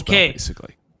 Casting a spell,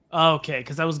 basically. Okay,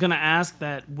 because I was going to ask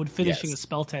that, would finishing a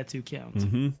spell tattoo count?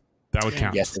 Mm-hmm. That would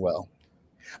count. Yes, it will.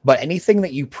 But anything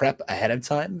that you prep ahead of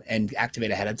time and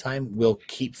activate ahead of time will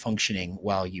keep functioning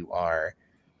while you are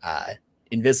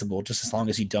invisible, just as long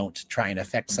as you don't try and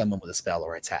affect someone with a spell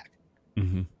or attack.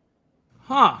 Mm-hmm.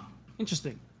 Huh.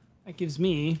 Interesting. That gives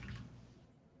me...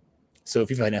 So if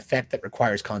you have an effect that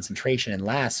requires concentration and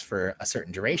lasts for a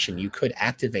certain duration, you could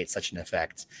activate such an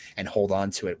effect and hold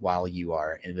on to it while you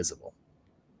are invisible.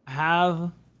 I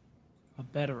have a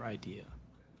better idea.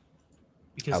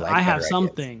 Because like I have ideas.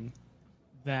 Something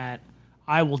that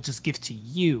I will just give to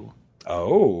you.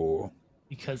 Oh.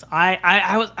 Because I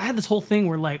had this whole thing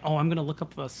where like, oh, I'm gonna look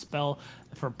up a spell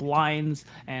for blinds,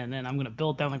 and then I'm gonna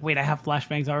build down. Like, wait, I have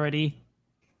flashbangs already,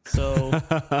 so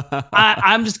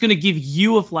I'm just gonna give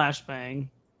you a flashbang.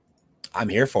 I'm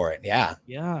here for it. Yeah.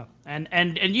 Yeah,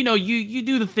 and you know, you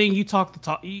do the thing. You talk the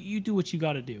talk. You do what you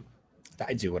got to do.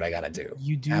 I do what I gotta do.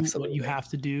 You do Absolutely. what you have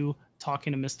to do.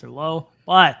 Talking to Mr. Lowe,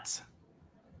 but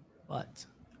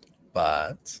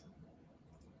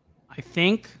I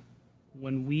think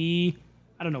when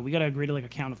I don't know, we got to agree to like a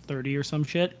count of 30 or some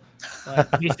shit.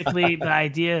 But basically, the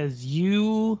idea is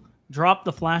you drop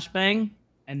the flashbang,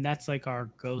 and that's like our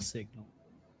go signal.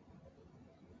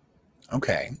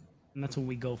 Okay. And that's when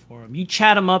we go for him. You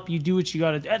chat him up, you do what you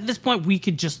got to do. At this point, we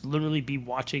could just literally be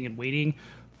watching and waiting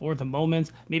for the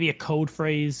moment. Maybe a code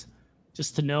phrase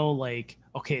just to know, like,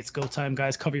 okay, it's go time,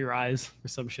 guys. Cover your eyes or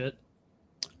some shit.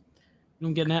 You know what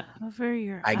I'm getting at? Cover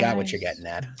your eyes. I got what you're getting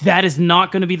at. That is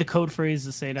not going to be the code phrase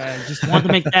to say that. I just want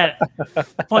to make that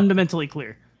fundamentally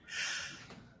clear.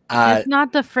 It's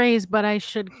not the phrase, but I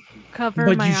should cover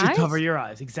my eyes. But you should cover your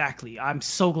eyes. Exactly. I'm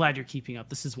so glad you're keeping up.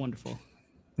 This is wonderful.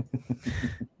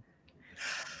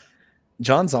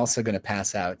 John's also going to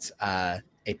pass out a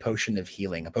potion of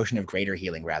healing, a potion of greater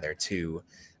healing, rather, to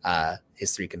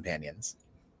his three companions.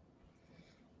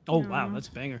 Oh, wow. That's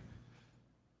a banger.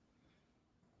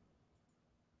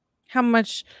 How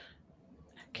much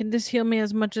can this heal me?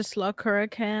 As much as Slugcura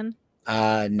can?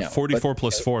 No. 44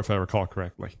 plus 4, if I recall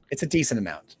correctly. It's a decent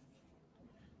amount.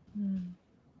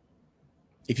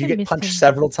 If you get punched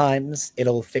several times,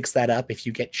 it'll fix that up. If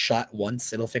you get shot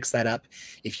once, it'll fix that up.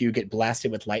 If you get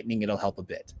blasted with lightning, it'll help a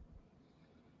bit.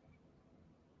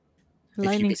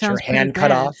 Lightning if you get your hand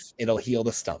cut off, it'll heal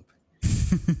the stump.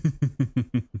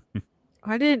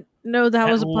 I didn't know that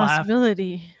was a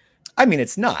possibility. I mean,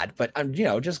 it's not, but I'm, you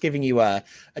know, just giving you a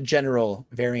general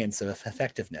variance of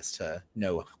effectiveness to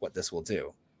know what this will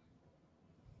do.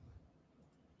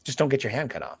 Just don't get your hand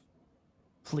cut off.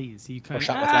 Please, you kind of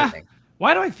shot with lightning.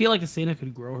 Why do I feel like Asena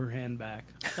could grow her hand back?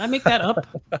 Did I make that up?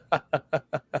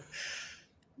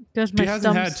 Does my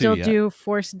stump still do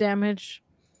force damage?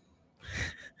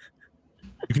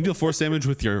 You can deal force damage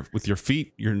with your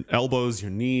feet, your elbows,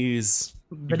 your knees.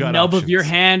 The nub of your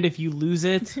hand if you lose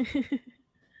it.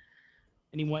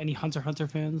 Any Hunter x Hunter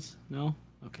fans? No?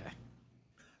 Okay.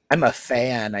 I'm a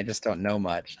fan. I just don't know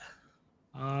much.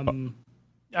 I'm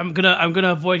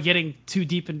gonna avoid getting too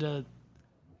deep into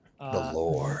the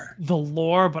lore. The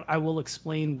lore, but I will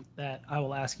explain that. I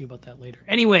will ask you about that later.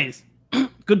 Anyways,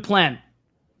 good plan.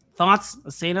 Thoughts,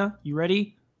 Asena? You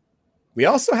ready? We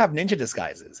also have ninja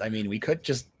disguises. I mean, we could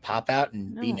just pop out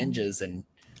and be ninjas and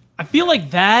I feel like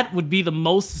that would be the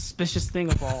most suspicious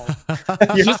thing of all.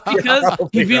 Just because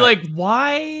he'd be like,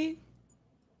 why?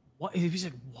 What? He'd be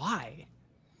like, why?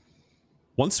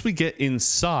 Once we get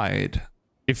inside,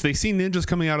 if they see ninjas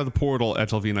coming out of the portal,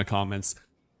 Etelvina comments,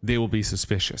 they will be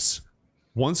suspicious.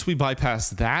 Once we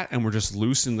bypass that and we're just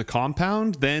loose in the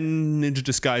compound, then ninja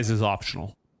disguise is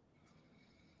optional.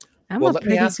 I'm a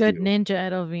pretty good ninja,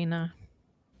 Etelvina.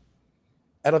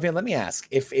 Etelvina, let me ask,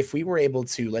 if we were able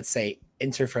to, let's say,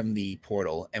 enter from the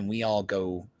portal and we all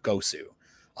go Gosu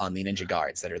on the ninja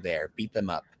guards that are there, beat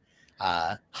them up,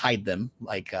 hide them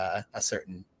like a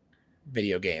certain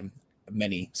video game,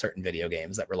 many certain video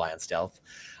games that rely on stealth,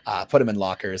 put them in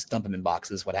lockers, dump them in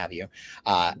boxes, what have you,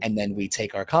 and then we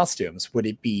take our costumes. Would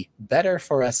it be better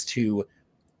for us to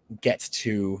get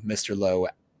to Mr. Lowe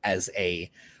as a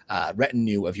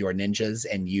retinue of your ninjas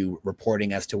and you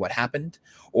reporting as to what happened?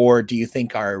 Or do you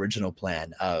think our original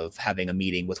plan of having a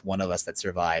meeting with one of us that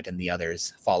survived and the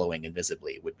others following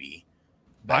invisibly would be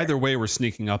better? Either way, we're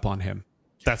sneaking up on him.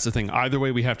 That's the thing. Either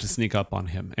way, we have to sneak up on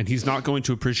him, and he's not going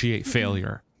to appreciate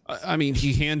failure. I mean,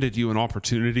 he handed you an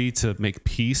opportunity to make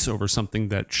peace over something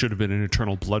that should have been an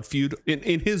eternal blood feud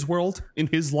in his world, in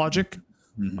his logic.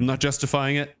 I'm not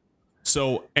justifying it.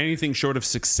 So anything short of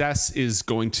success is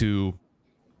going to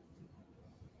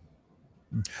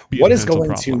what is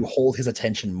going to hold his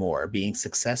attention more, being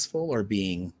successful or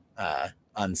being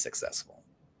unsuccessful?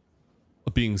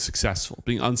 Being successful.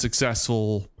 Being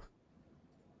unsuccessful,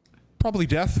 probably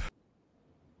death.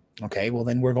 Okay, well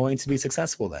then we're going to be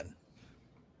successful then.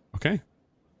 Okay.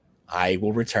 I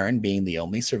will return, being the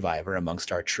only survivor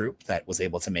amongst our troop that was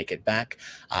able to make it back.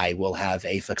 I will have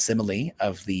a facsimile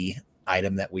of the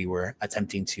item that we were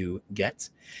attempting to get,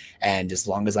 and as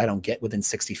long as I don't get within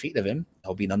 60 feet of him,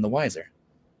 I'll be none the wiser.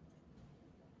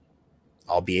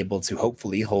 I'll be able to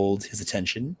hopefully hold his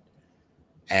attention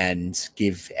and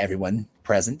give everyone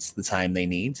present the time they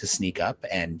need to sneak up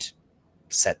and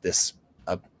set this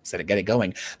up, get it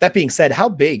going. That being said, how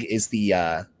big is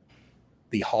the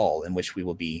hall in which we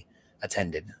will be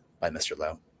attended by Mr.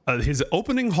 Lowe? His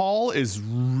opening hall is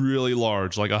really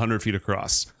large, like 100 feet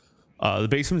across. The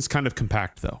basement's kind of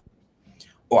compact, though.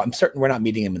 Oh, I'm certain we're not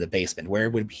meeting him in the basement. Where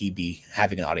would he be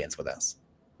having an audience with us?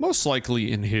 Most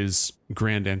likely in his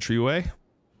grand entryway.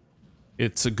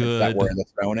 It's a good... Is that where the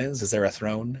throne is? Is there a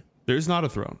throne? There's not a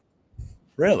throne.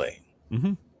 Really?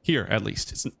 Mm-hmm. Here, at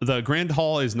least. The grand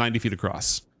hall is 90 feet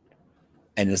across.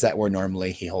 And is that where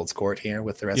normally he holds court here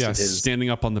with the rest of his... Yes, standing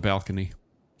up on the balcony.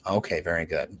 Okay, very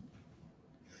good.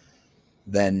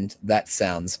 Then that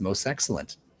sounds most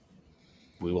excellent.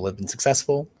 We will have been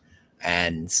successful,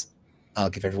 and I'll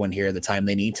give everyone here the time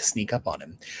they need to sneak up on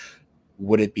him.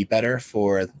 Would it be better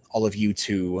for all of you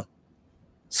to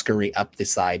scurry up the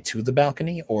side to the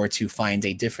balcony, or to find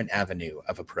a different avenue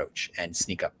of approach and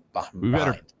sneak up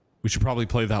behind? We should probably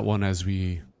play that one as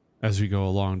we go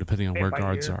along, depending on where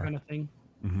guards are. Kind of thing.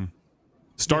 Mm-hmm.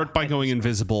 Start by going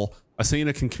invisible.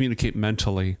 Asena can communicate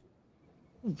mentally.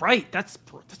 Right, that's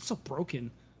so broken.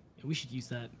 Yeah, we should use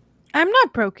that. I'm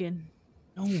not broken.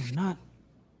 No, not.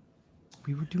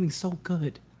 We were doing so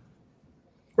good.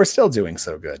 We're still doing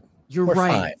so good. We're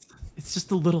right. Fine. It's just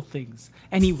the little things.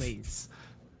 Anyways.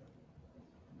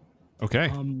 Okay.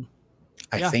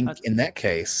 I think in that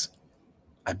case,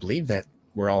 I believe that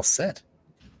we're all set.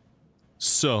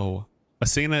 So,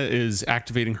 Asena is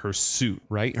activating her suit,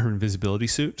 right? Her invisibility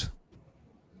suit?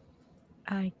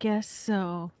 I guess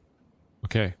so.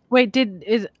 Okay. Wait,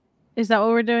 is that what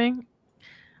we're doing?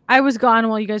 I was gone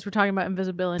while you guys were talking about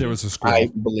invisibility. There was a scroll.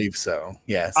 I believe so.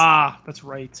 Yes. Ah, that's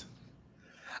right.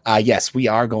 Yes, we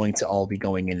are going to all be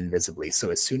going in invisibly.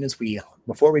 So as soon as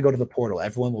before we go to the portal,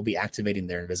 everyone will be activating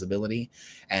their invisibility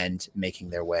and making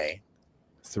their way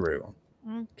through.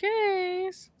 Okay,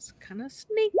 so it's kind of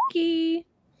sneaky.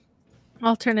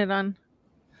 I'll turn it on.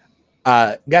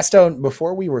 Gastone,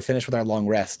 before we were finished with our long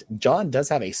rest, John does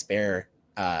have a spare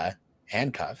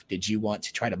handcuff. Did you want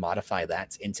to try to modify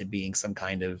that into being some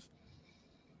kind of,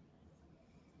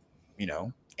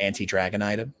 anti-dragon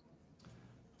item?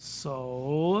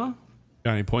 So,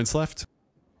 got any points left?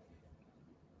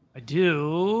 I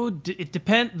do. It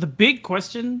depends. The big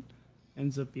question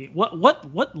ends up being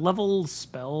what level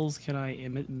spells can I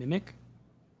mimic?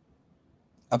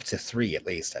 Up to 3 at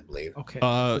least, I believe.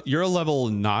 Okay. You're a level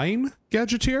 9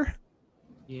 gadgeteer.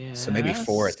 Yeah. So maybe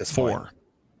 4 at this point.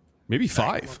 Maybe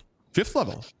 5. 5th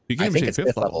level. I think it's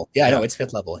 5th level. Yeah, no, it's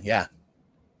 5th level. Yeah.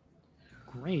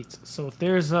 Great. So if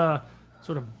there's a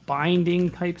sort of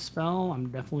binding type spell, I'm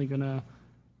definitely gonna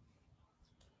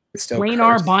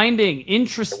planar binding.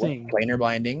 Interesting. Planar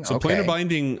binding. So planar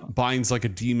binding binds like a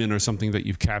demon or something that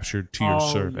you've captured to your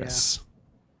service.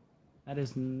 Yeah. That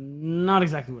is not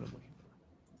exactly what I'm looking for.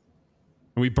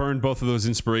 And we burned both of those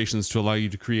inspirations to allow you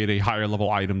to create a higher level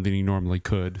item than you normally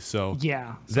could. So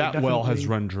yeah, that well has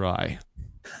run dry.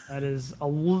 That is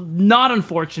not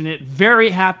unfortunate. Very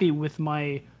happy with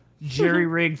my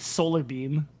jerry-rigged solar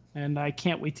beam, and I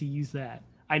can't wait to use that.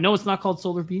 I know it's not called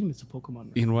solar beam; it's a Pokemon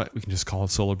name. You know what? We can just call it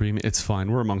solar beam. It's fine.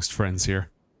 We're amongst friends here.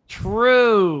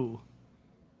 True.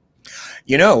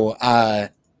 You know,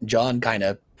 John kind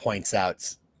of points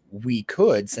out we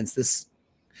could, since this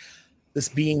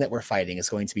being that we're fighting is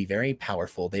going to be very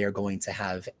powerful. They are going to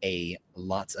have a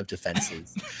lot of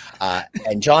defenses,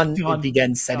 and John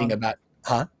begins setting about.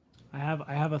 Huh? I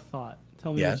have a thought.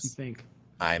 Tell me what you think.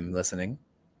 I'm listening.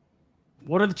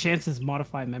 What are the chances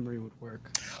modify memory would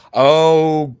work?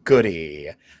 Oh, goody.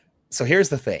 So here's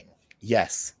the thing.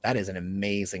 Yes, that is an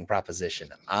amazing proposition.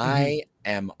 I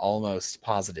am almost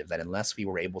positive that unless we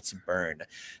were able to burn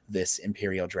this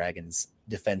Imperial Dragon's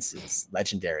defenses,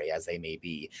 legendary as they may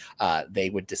be, they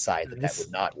would decide that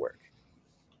would not work.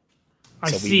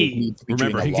 I see.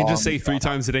 Remember, he can just say 3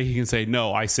 times a day. He can say,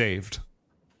 "No, I saved."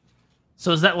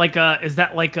 So is that like a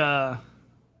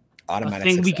automatic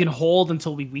thing success we can hold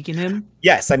until we weaken him?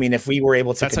 Yes, I mean if we were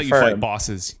able to. That's how you fight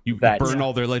bosses. You burn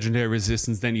all their legendary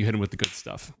resistance, then you hit them with the good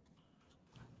stuff.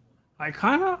 I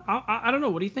don't know.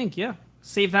 What do you think? Yeah,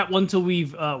 save that one till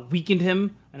we've weakened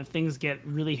him, and if things get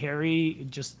really hairy,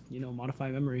 just modify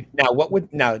memory.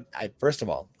 Now, first of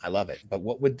all, I love it, but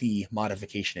what would the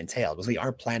modification entail? Because we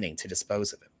are planning to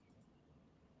dispose of him.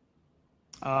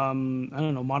 I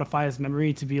don't know, modify his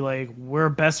memory to be like, we're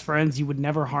best friends, you would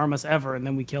never harm us ever, and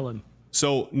then we kill him.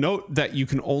 So note that you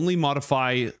can only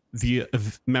modify the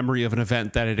memory of an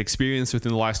event that it experienced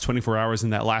within the last 24 hours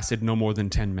and that lasted no more than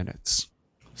 10 minutes.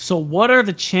 So what are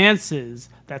the chances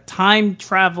that time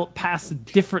travel passed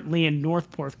differently in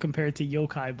Northport compared to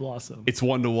Yokai Blossom? It's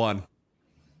 1-to-1.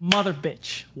 Mother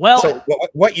bitch. Well, so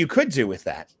what you could do with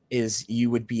that is you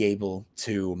would be able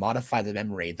to modify the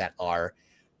memory that our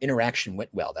interaction went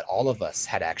well, that all of us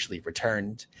had actually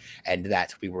returned, and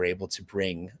that we were able to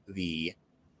bring the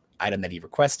item that he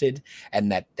requested,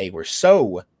 and that they were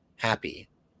so happy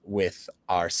with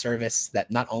our service that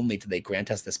not only did they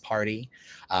grant us this party,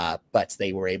 but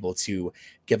they were able to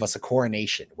give us a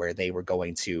coronation where they were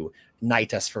going to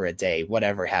knight us for a day,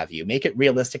 whatever have you, make it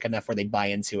realistic enough where they'd buy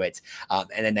into it.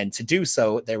 And then to do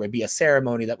so, there would be a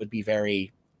ceremony that would be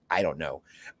very, I don't know,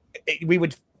 we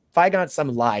would find out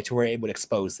some lie to where it would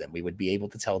expose them. We would be able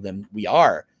to tell them we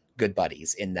are good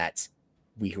buddies in that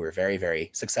we were very, very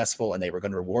successful and they were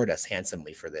going to reward us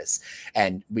handsomely for this.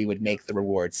 And we would make the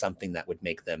reward something that would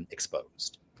make them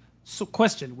exposed. So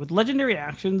question, with legendary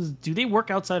actions, do they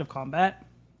work outside of combat?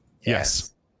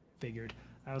 Yes. Figured.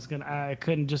 I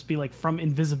couldn't just be like from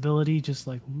invisibility, just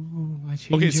like, ooh, I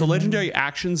changed. Okay, so legendary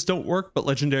actions don't work, but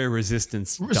legendary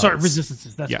resistance does. Sorry,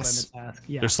 resistances. That's what I meant to ask.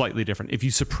 Yeah. They're slightly different. If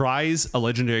you surprise a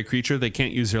legendary creature, they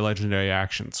can't use their legendary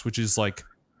actions, which is like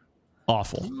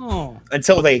awful. Oh.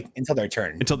 Until their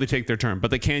turn. Until they take their turn.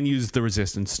 But they can use the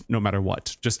resistance no matter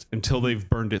what. Just until they've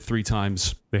burned it 3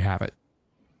 times, they have it.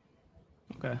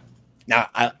 Okay. Now,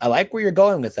 I like where you're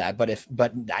going with that,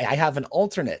 but I have an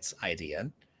alternate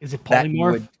idea. Is it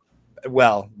polymorph?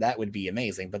 That would be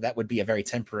amazing, but that would be a very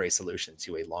temporary solution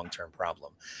to a long-term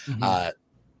problem.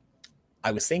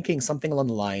 I was thinking something along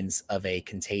the lines of a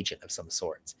contagion of some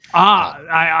sort.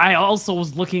 I also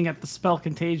was looking at the spell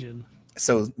contagion.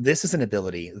 So this is an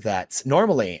ability that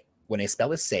normally when a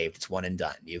spell is saved, it's one and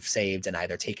done. You've saved and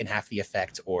either taken half the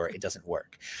effect or it doesn't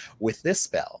work. With this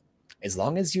spell, as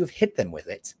long as you've hit them with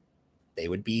it, they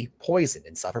would be poisoned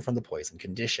and suffer from the poison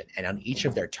condition. And on each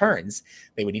of their turns,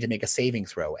 they would need to make a saving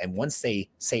throw. And once they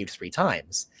saved 3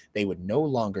 times, they would no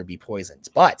longer be poisoned.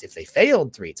 But if they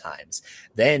failed 3 times,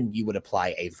 then you would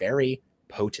apply a very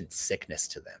potent sickness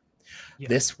to them. Yeah.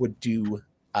 This would do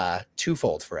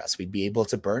twofold for us. We'd be able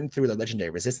to burn through the legendary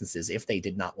resistances if they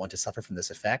did not want to suffer from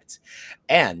this effect.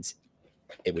 And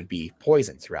it would be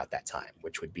poisoned throughout that time,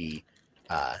 which would be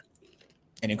an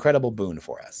incredible boon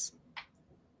for us.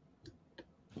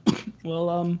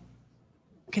 Well,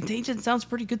 contagion sounds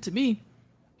pretty good to me.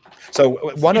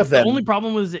 So one of them. The only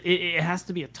problem is it has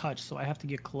to be a touch, so I have to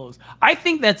get close. I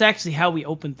think that's actually how we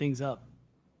open things up.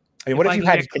 I mean, what if you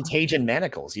had contagion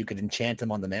manacles? You could enchant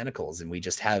them on the manacles, and we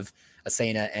just have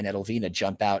Asena and Edelvina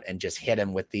jump out and just hit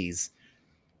them with these,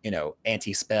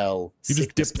 anti-spell. You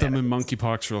just dip them in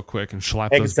monkeypox real quick and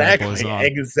slap those bad boys on.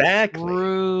 Exactly.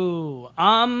 True.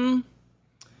 That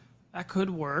could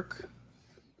work.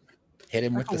 Hit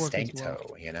him with the stank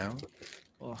toe,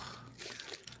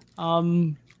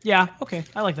 Yeah, okay.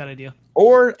 I like that idea.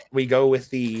 Or we go with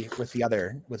the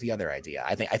other idea.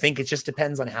 I think it just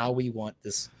depends on how we want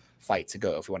this fight to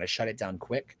go, if we want to shut it down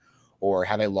quick or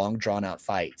have a long drawn out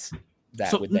fight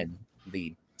that would then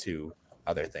lead to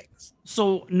other things.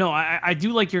 So no, I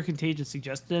do like your contagion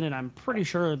suggestion, and I'm pretty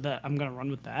sure that I'm gonna run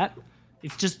with that.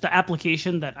 It's just the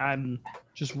application that I'm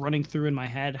just running through in my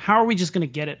head. How are we just gonna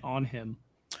get it on him?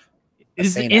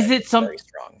 Is it something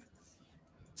strong?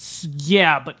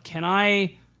 Yeah, but can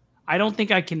I don't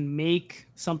think I can make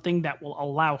something that will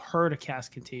allow her to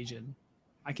cast contagion.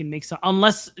 I can make some,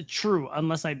 unless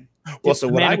I so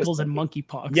manacles and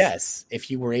monkeypox. Yes, if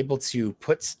you were able to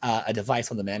put a device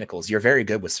on the manacles, you're very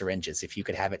good with syringes. If you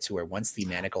could have it to where once the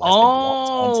manacle has been locked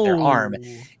onto their arm,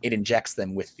 it injects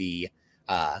them with the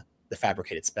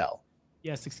fabricated spell.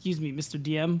 Yes, excuse me, Mr.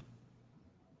 DM.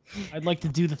 I'd like to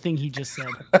do the thing he just said.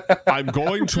 I'm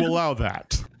going to allow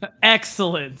that.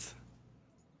 Excellent.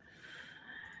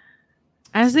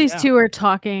 As these two are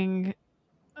talking,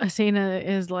 Asena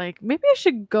is like, maybe I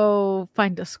should go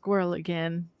find a squirrel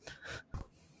again.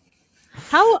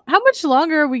 How much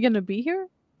longer are we gonna be here?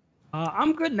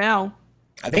 I'm good now.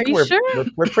 I think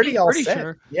we're pretty all set.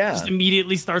 Sure. Yeah. Just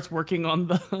immediately starts working on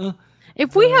the.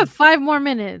 If we have 5 more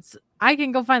minutes, I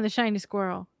can go find the shiny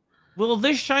squirrel. Will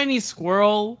this shiny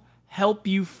squirrel help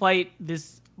you fight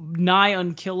this nigh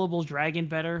unkillable dragon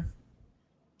better?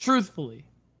 Truthfully.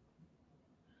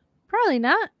 Probably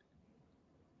not.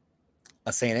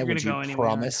 Asena, would you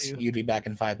promise you'd be back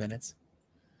in 5 minutes?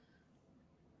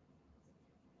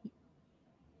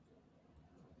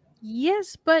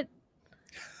 Yes, but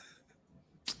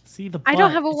see the. I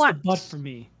don't have a watch. The butt for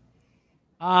me.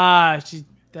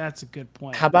 That's a good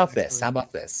point. How about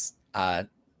this?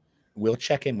 We'll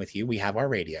check in with you. We have our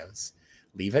radios.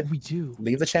 Leave it. We do.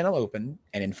 Leave the channel open,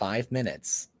 and in 5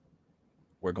 minutes,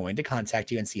 we're going to contact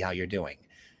you and see how you're doing.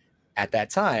 At that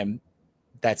time,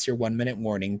 that's your 1 minute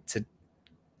warning to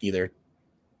either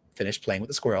finish playing with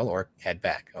the squirrel or head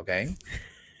back. Okay.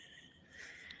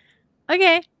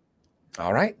 Okay.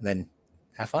 All right, then.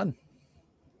 Have fun.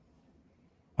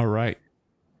 All right.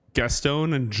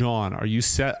 Gastone and John, are you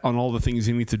set on all the things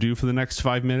you need to do for the next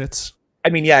 5 minutes? I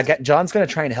mean, yeah, John's going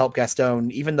to try and help Gastone.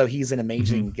 Even though he's an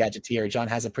amazing gadgeteer, John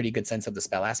has a pretty good sense of the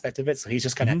spell aspect of it. So he's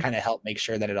just going to kind of help make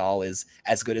sure that it all is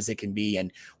as good as it can be.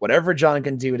 And whatever John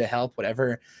can do to help,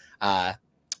 whatever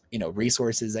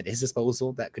resources at his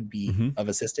disposal that could be of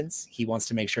assistance, he wants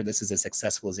to make sure this is as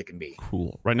successful as it can be.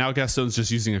 Cool. Right now, Gastone's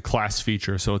just using a class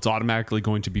feature, so it's automatically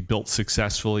going to be built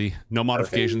successfully. No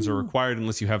modifications are required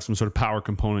unless you have some sort of power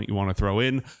component you want to throw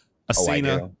in.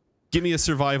 Asena, give me a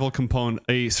survival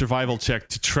check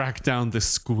to track down the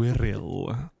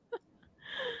squirrel.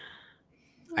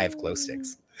 I have glow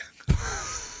sticks.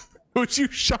 Would you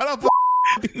shut up?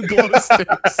 Glow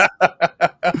sticks.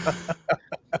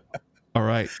 All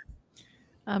right.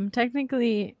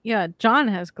 Technically, yeah, John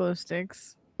has glow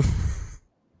sticks.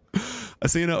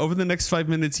 Asena, over the next 5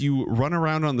 minutes, you run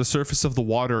around on the surface of the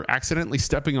water, accidentally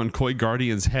stepping on Koi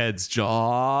Guardians' heads.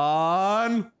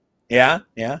 John. Yeah.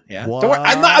 Don't worry,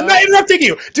 I'm not interrupting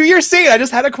you. Do your scene. I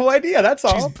just had a cool idea. That's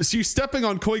all. She's stepping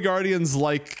on Koi Guardians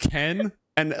like Ken,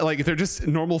 and like they're just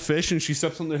normal fish, and she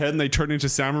steps on their head, and they turn into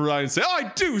samurai and say,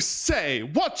 "I do say,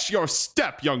 watch your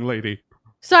step, young lady."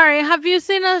 Sorry, have you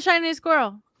seen a shiny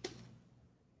squirrel?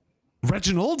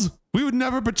 Reginald, we would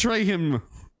never betray him.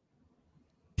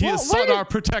 He has sought our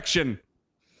protection.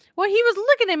 Well, he was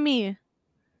looking at me.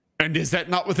 And is that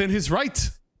not within his right?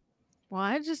 Well,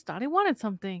 I just thought he wanted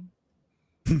something.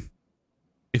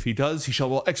 If he does, he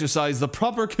shall exercise the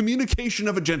proper communication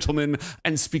of a gentleman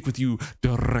and speak with you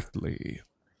directly.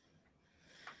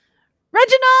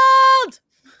 Reginald!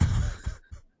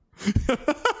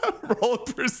 Roll a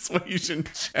persuasion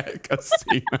check,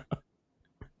 Asena.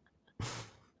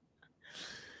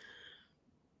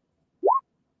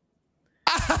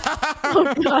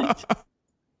 Oh, God.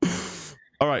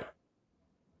 All right.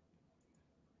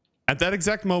 At that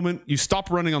exact moment, you stop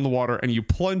running on the water and you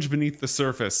plunge beneath the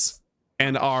surface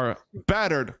and are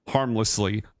battered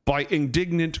harmlessly by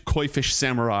indignant koi fish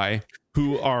samurai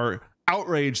who are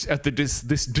outraged at this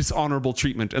dishonorable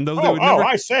treatment. And though they would never...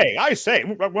 I say.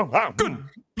 Good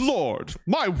Lord,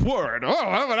 my word.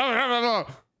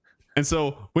 And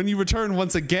so when you return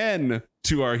once again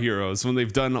to our heroes, when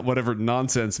they've done whatever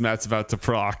nonsense Matt's about to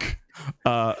proc,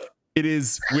 it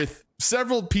is with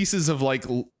several pieces of like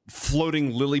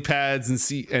floating lily pads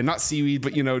and not seaweed,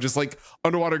 but just like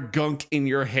underwater gunk in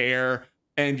your hair,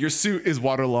 and your suit is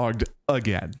waterlogged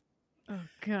again. Oh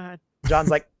God. John's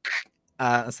like,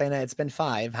 saying that it's been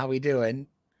 5. How we doing?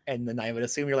 And then I would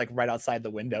assume you're like right outside the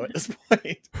window at this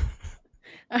point.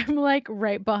 I'm like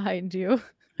right behind you.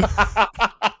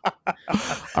 I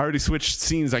already switched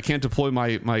scenes. I can't deploy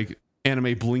my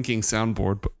anime blinking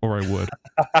soundboard, or I would.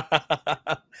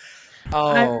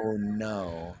 Oh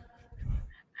no.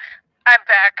 I'm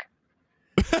back.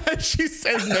 She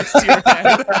says next to your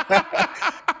head.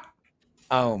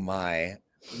 Oh my.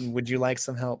 Would you like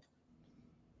some help?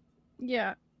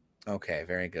 Yeah. Okay,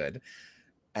 very good.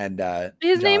 And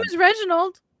His name John- is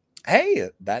Reginald. Hey,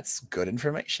 that's good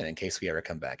information in case we ever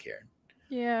come back here.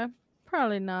 Yeah,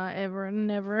 probably not ever,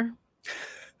 never.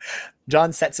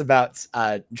 John sets about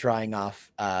drying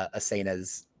off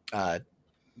Asena's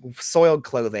soiled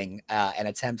clothing and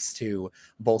attempts to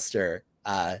bolster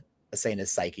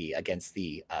Asena's psyche against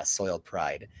the soiled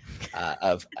pride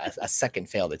of a second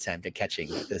failed attempt at catching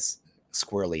this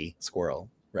squirrely squirrel,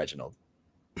 Reginald.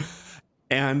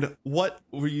 And what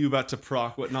were you about to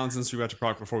proc? What nonsense were you about to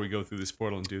proc before we go through this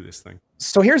portal and do this thing?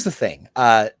 So here's the thing.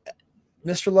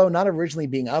 Mr. Lowe not originally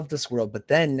being of this world, but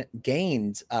then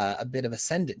gained a bit of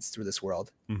ascendance through this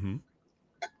world. Mm-hmm.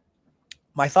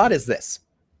 My thought is this.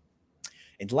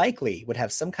 It likely would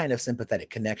have some kind of sympathetic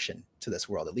connection to this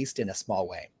world, at least in a small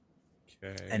way.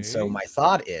 Okay. And so my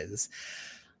thought is,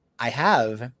 I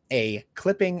have a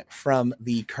clipping from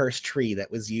the cursed tree that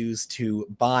was used to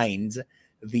bind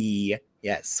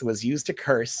was used to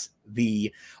curse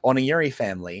the Oniyuri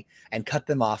family and cut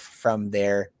them off from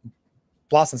their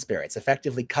blossom spirits,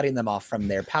 effectively cutting them off from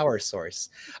their power source.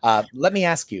 Let me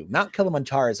ask you, Mount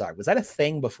Kilimanjaro, was that a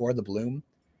thing before the bloom?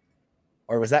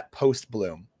 Or was that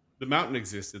post-bloom? The mountain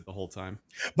existed the whole time.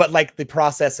 But like the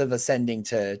process of ascending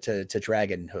to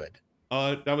dragonhood.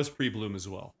 That was pre-bloom as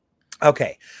well.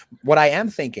 Okay. What I am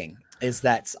thinking is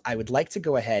that I would like to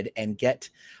go ahead and get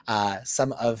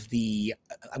some of the...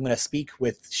 I'm going to speak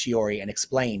with Shiori and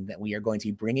explain that we are going to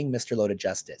be bringing Mr. Lowe to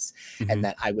justice, and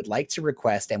that I would like to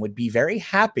request and would be very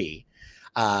happy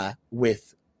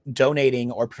with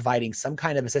donating or providing some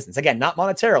kind of assistance. Again, not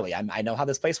monetarily. I know how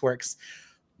this place works.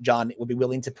 John would be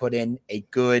willing to put in a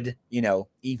good,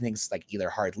 evenings, like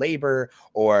either hard labor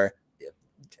or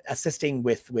assisting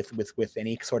with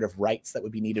any sort of rights that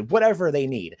would be needed, whatever they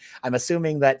need. I'm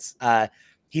assuming that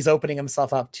he's opening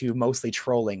himself up to mostly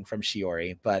trolling from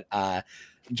Shiori, but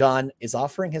John is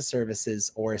offering his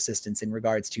services or assistance in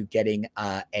regards to getting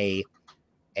a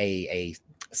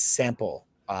sample,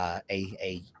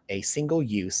 a single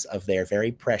use of their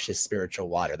very precious spiritual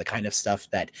water, the kind of stuff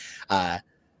that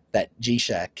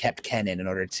Jisha kept Ken in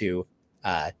order to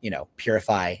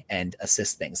purify and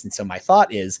assist things. And so my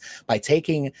thought is, by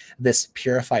taking this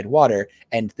purified water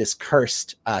and this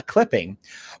cursed clipping,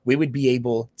 we would be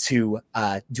able to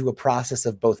do a process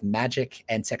of both magic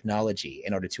and technology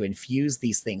in order to infuse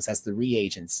these things as the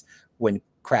reagents when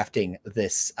crafting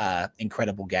this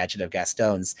incredible gadget of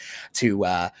Gastone's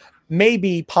to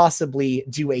maybe possibly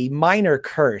do a minor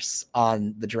curse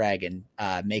on the dragon,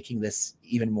 making this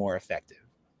even more effective.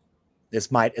 This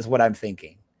is what I'm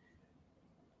thinking.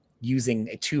 Using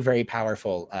two very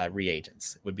powerful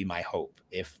reagents would be my hope,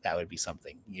 if that would be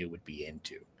something you would be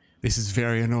into. This is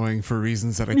very annoying for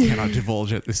reasons that I cannot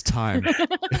divulge at this time.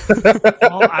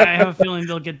 Well, I have a feeling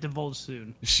they'll get divulged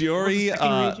soon.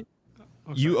 Shiori,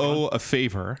 you owe a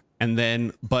favor,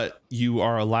 but you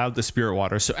are allowed the spirit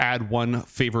water, so add one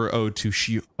favor owed to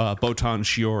Botan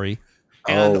Shiori.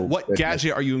 And what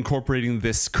gadget are you incorporating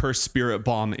this cursed spirit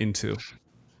bomb into?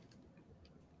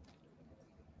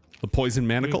 The poison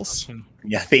manacles?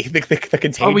 Yeah, the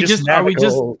contagious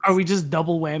manacles. Are we just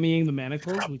double whammying the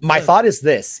manacles? My thought is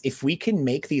this: if we can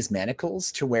make these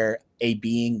manacles to where a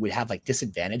being would have like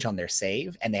disadvantage on their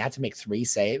save and they had to make 3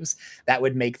 saves, that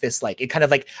would make this like, it kind of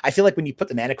like, I feel like when you put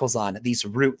the manacles on, these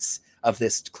roots of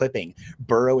this clipping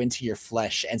burrow into your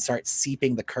flesh and start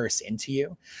seeping the curse into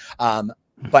you.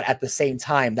 But at the same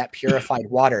time, that purified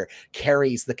water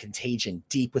carries the contagion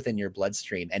deep within your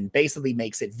bloodstream and basically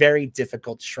makes it very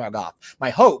difficult to shrug off.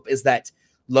 My hope is that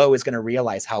Lowe is going to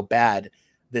realize how bad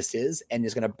this is and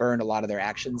is going to burn a lot of their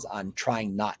actions on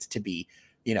trying not to be,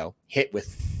 hit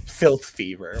with filth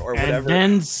fever or whatever. And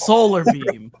then solar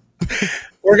beam.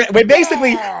 We're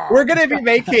gonna be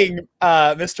making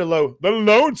Mr. Lowe the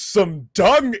lonesome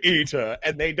dung eater,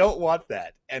 and they don't want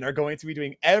that, and are going to be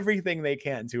doing everything they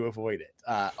can to avoid it,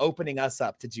 opening us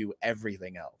up to do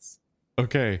everything else.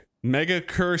 Okay, mega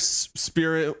curse,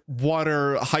 spirit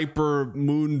water, hyper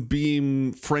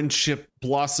moonbeam, friendship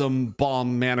blossom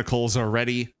bomb manacles are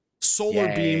ready. Solar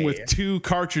beam with 2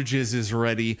 cartridges is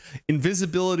ready.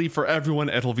 Invisibility for everyone.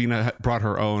 Edelvina brought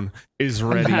her own is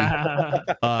ready.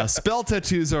 Spell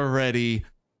tattoos are ready.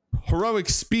 Heroic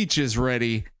speech is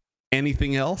ready.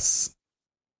 Anything else?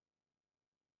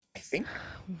 I think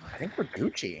we're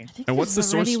Gucci. And what's the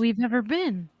source we've ever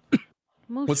been?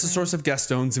 What's the source of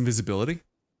Gastone's invisibility?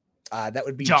 That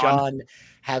would be John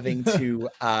having to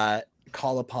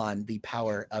call upon the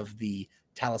power of the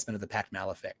Talisman of the Pact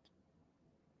Malefic.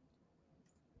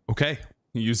 Okay.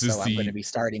 He uses so I'm going to be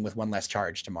starting with one less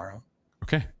charge tomorrow.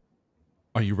 Okay.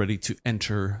 Are you ready to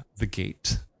enter the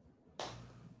gate?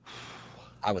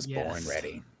 I was born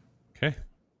ready. Okay.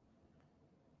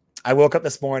 I woke up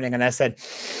this morning and I said,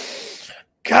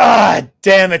 God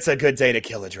damn, it's a good day to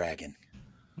kill a dragon.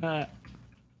 And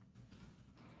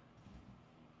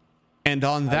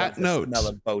on that note, smell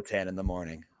of Botan in the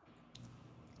morning.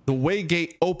 The way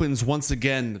gate opens once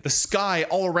again. The sky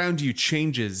all around you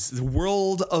changes. The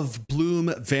world of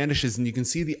Bloom vanishes, and you can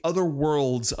see the other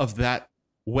worlds of that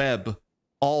web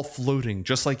all floating,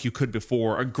 just like you could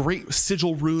before. A great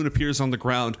sigil rune appears on the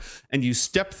ground, and you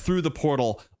step through the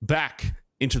portal back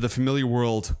into the familiar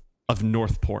world of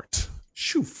NORTHPORT.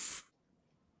 Shoof.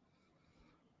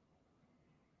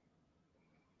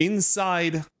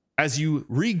 Inside, as you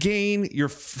regain your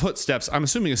footsteps, I'm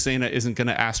assuming Asena isn't going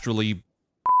to astrally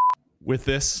with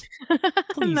this.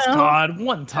 Please, God,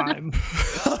 one time.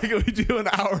 Like we do an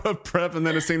hour of prep and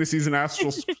then Asena sees an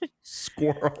astral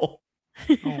squirrel.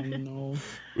 Oh no.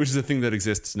 Which is a thing that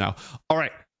exists now. All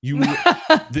right.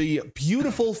 The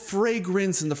beautiful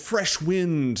fragrance and the fresh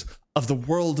wind of the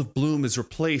world of Bloom is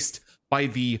replaced by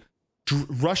the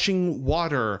rushing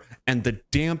water and the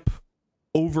damp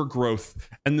overgrowth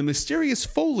and the mysterious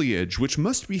foliage which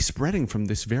must be spreading from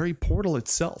this very portal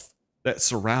itself that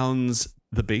surrounds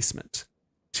the basement.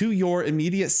 To your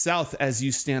immediate south, as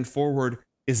you stand forward,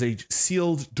 is a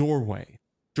sealed doorway.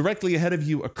 Directly ahead of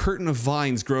you, a curtain of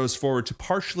vines grows forward to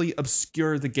partially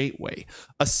obscure the gateway.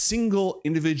 A single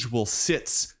individual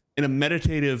sits in a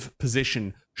meditative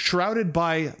position, shrouded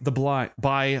by the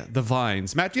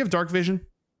vines. Matt, do you have dark vision?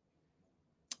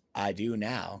 I do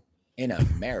now. In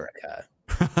America.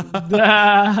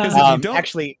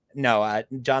 Actually, no.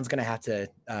 John's gonna have to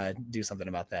do something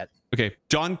about that. Okay,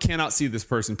 John cannot see this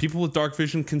person. People with dark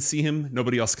vision can see him.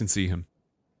 Nobody else can see him.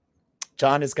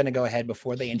 John is going to go ahead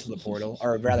before they enter the portal,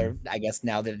 or rather, I guess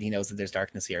now that he knows that there's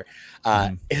darkness here.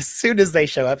 As soon as they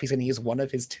show up, he's going to use one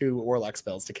of his 2 warlock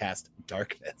spells to cast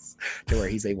darkness, to where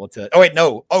he's able to. Oh wait,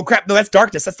 no! Oh crap! No, that's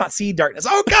darkness. That's not see darkness.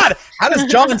 Oh God! How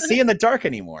does John see in the dark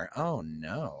anymore? Oh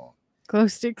no! Glow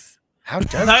sticks. How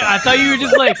does I thought you were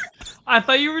just like, I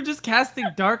thought you were just casting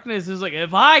darkness. It was like,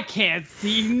 if I can't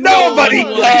see, nobody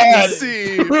can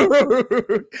see.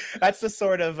 That's the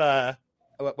sort of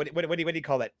what do you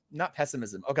call that? Not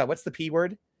pessimism. Oh God, what's the P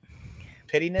word?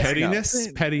 Pettiness. Pettiness.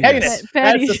 No. Pettiness.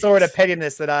 That's the sort of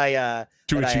pettiness that I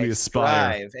to which you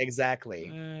aspire. Exactly.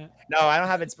 No, I don't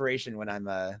have inspiration when I'm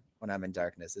in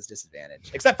darkness. It's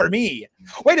disadvantage, except for me.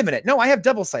 Wait a minute. No, I have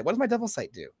double sight. What does my double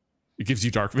sight do? It gives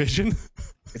you dark vision.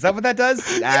 Is that what that does?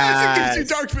 Yes, it gives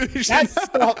you dark vision.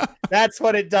 That's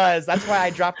what it does. That's why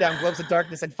I drop down globes of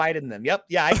darkness and fight in them. Yep.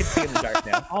 Yeah, I can see in the dark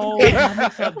now. Oh,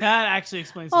 that actually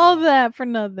explains all that for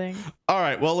nothing. All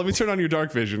right. Well, let me turn on your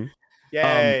dark vision.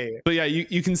 Yay. But yeah,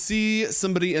 you can see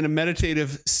somebody in a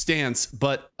meditative stance,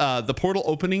 but the portal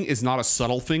opening is not a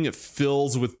subtle thing. It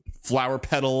fills with flower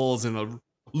petals and a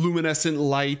luminescent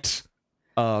light.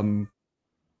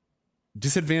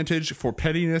 Disadvantage for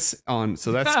pettiness on,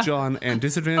 so that's John, and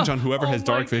disadvantage on whoever has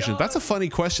dark vision. That's a funny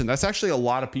question. That's actually a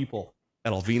lot of people.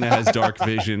 Edelvina has dark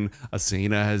vision.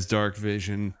 Asena has dark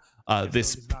vision.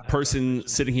 This person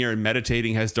sitting here and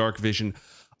meditating has dark vision.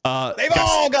 They've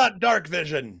all got dark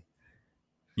vision.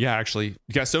 Yeah, actually.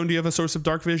 Gastone, do you have a source of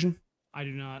dark vision? I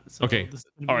do not. So okay.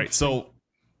 All right. So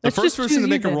the first person to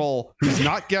make a roll who's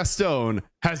not Gastone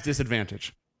has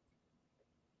disadvantage.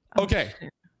 Okay.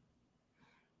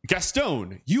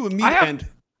 Gastone, you immediately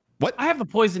what? I have the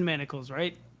poison manacles,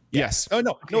 right? Yes. Oh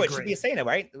no, okay, no, it should be Asena,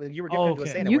 right? You were giving it to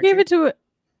Asena. You gave it to it.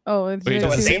 Oh, it's okay,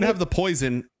 does Asena have the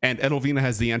poison and Edelvina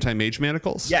has the anti-mage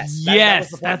manacles? Yes.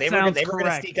 Yes, that sounds correct. They were going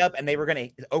to sneak up and they were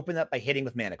going to open up by hitting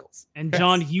with manacles. And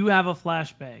John, you have a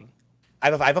flashbang.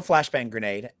 I have a flashbang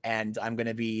grenade, and I'm going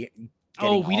to be.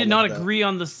 Oh, we did not agree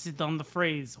on the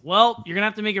phrase. Well, you're gonna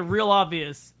have to make it real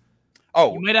obvious.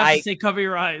 Oh, you might have to say cover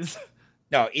your eyes.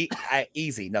 No,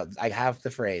 easy. No, I have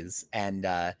the phrase, and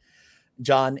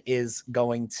John is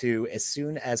going to, as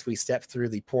soon as we step through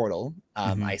the portal,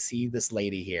 I see this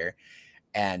lady here,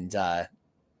 and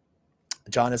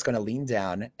John is going to lean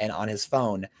down and on his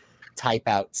phone type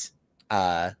out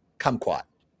kumquat,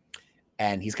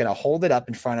 and he's going to hold it up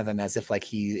in front of him as if like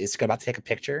he is about to take a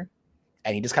picture,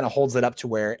 and he just kind of holds it up to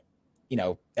where, you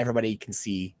know, everybody can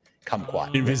see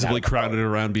kumquat. Invisibly crowded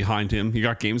around behind him. You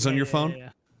got games on your phone?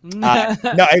 Yeah. No,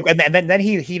 and then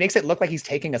he makes it look like he's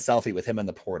taking a selfie with him in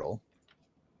the portal.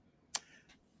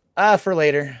 For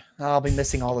later, I'll be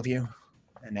missing all of you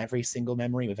and every single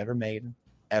memory we've ever made,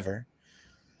 ever.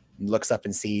 looks up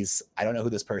and sees, I don't know who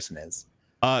this person is.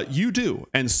 You do,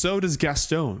 and so does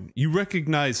Gastone. You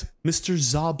recognize Mr.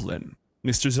 Zoblin.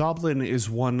 Mr. Zoblin is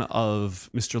one of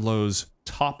Mr. Lowe's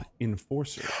top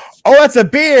enforcers. Oh, that's a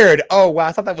beard! Oh, wow,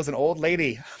 I thought that was an old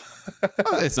lady.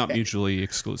 It's not mutually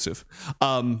exclusive.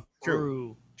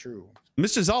 True.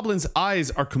 Mr. Zoblin's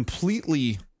eyes are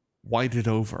completely whited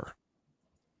over.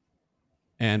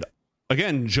 And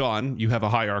again, John, you have a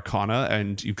high arcana,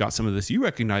 and you've got some of this. You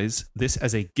recognize this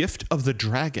as a gift of the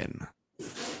dragon.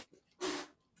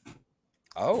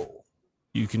 Oh.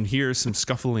 You can hear some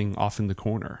scuffling off in the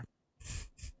corner.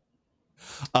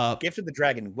 Gift of the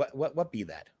dragon. What be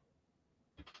that?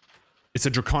 It's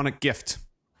a draconic gift.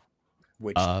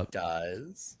 Which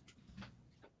does?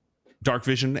 Dark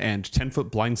vision and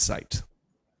 10-foot blind sight.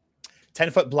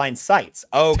 10-foot blind sight.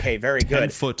 Okay, very good.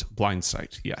 10-foot blind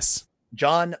sight, yes.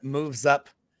 John moves up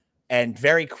and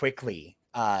very quickly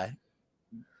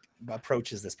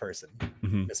approaches this person,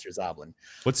 Mr. Zoblin.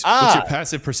 What's your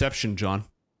passive perception, John?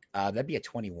 That'd be a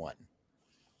 21.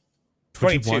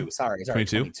 22. Sorry,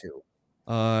 22.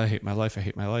 I hate my life. I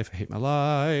hate my life. I hate my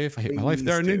life. I hate my life.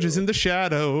 There are ninjas in the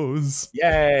shadows.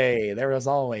 Yay! There was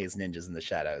always ninjas in the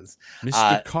shadows.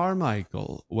 Mr.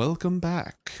 Carmichael, welcome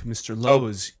back. Mr. Lowe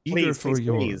is eager for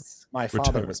your My return.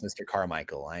 father was Mr.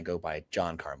 Carmichael. I go by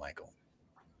John Carmichael.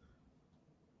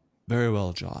 Very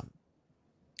well, John.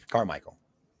 Carmichael.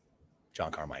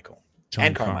 John Carmichael. John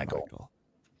and Carmichael.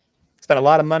 Spent a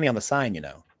lot of money on the sign, you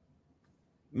know.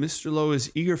 Mr. Lowe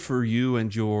is eager for you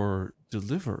and your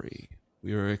delivery.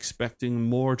 We are expecting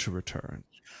more to return.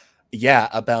 Yeah,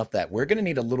 about that. We're going to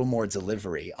need a little more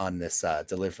delivery on this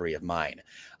delivery of mine.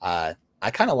 I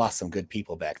kind of lost some good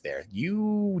people back there.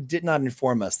 You did not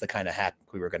inform us the kind of hack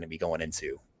we were going to be going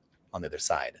into on the other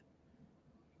side.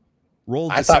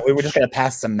 I thought we were just going to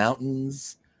pass some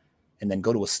mountains and then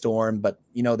go to a storm. But,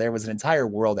 you know, there was an entire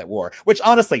world at war, which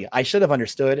honestly, I should have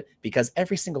understood because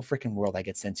every single freaking world I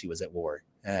get sent to is at war.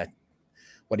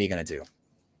 What are you going to do?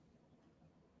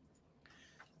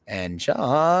 And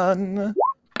John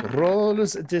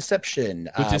rolls deception.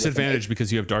 With disadvantage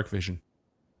because you have dark vision.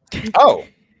 Oh,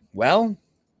 well,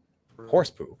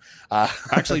 horse poo.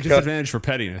 Actually, disadvantage for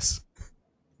pettiness.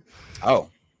 Oh,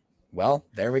 well,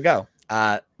 there we go.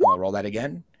 I'll roll that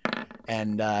again.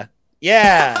 And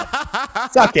yeah,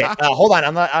 suck it. Hold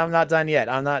on, I'm not done yet.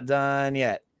 I'm not done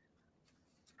yet.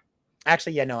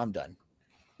 Actually, yeah, no, I'm done.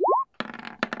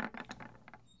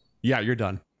 Yeah, you're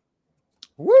done.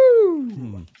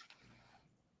 Woo!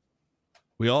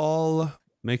 We all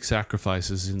make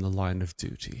sacrifices in the line of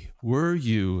duty. Were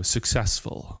you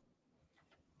successful?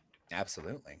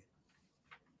 Absolutely.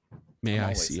 May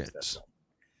I see it?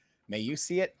 May you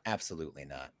see it? Absolutely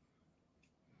not.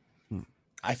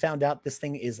 I found out this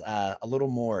thing is a little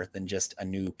more than just a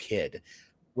new kid.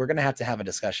 We're going to have a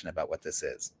discussion about what this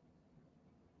is.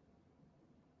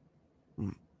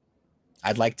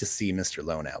 I'd like to see Mr.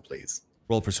 Lowe now, please.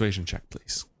 Roll a persuasion check,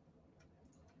 please.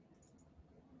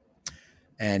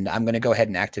 And I'm going to go ahead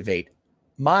and activate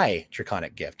my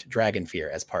draconic gift, Dragon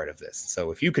Fear, as part of this. So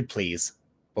if you could please,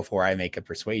 before I make a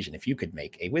persuasion, if you could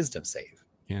make a wisdom save.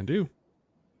 Can do.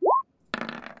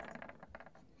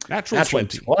 Natural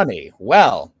 20.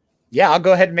 Well, yeah, I'll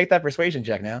go ahead and make that persuasion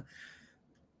check now.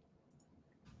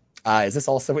 Is this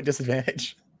also at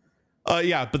disadvantage?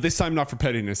 Yeah, but this time not for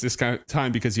pettiness. This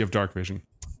time because you have dark vision.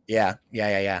 Yeah.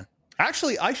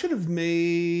 Actually, I should have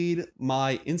made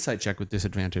my insight check with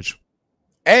disadvantage.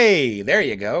 Hey, there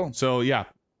you go. So yeah,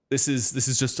 this is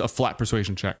just a flat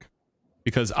persuasion check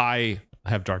because I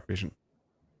have dark vision.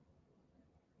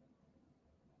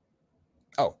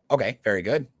 Oh, okay, very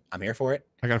good. I'm here for it.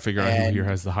 I gotta figure out who here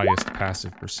has the highest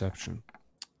passive perception.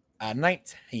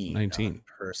 19.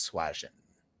 Persuasion.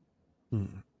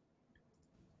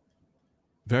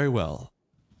 Very well.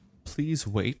 Please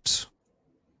wait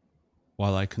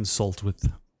while I consult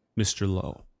with Mr.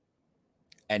 Lowe.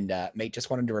 And mate, just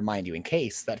wanted to remind you, in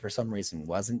case that for some reason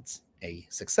wasn't a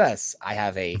success, I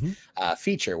have a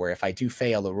feature where if I do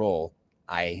fail a roll,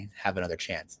 I have another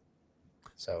chance.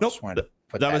 So just wanted to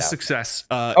put that was out success.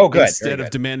 Oh, good. Instead of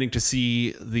demanding to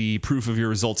see the proof of your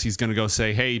results, he's going to go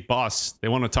say, "Hey, boss, they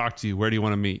want to talk to you. Where do you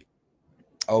want to meet?"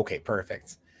 Okay,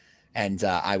 perfect. And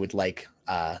I would like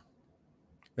Mr.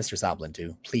 Zoblin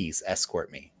to please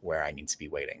escort me where I need to be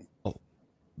waiting. Oh,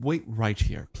 wait right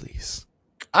here, please.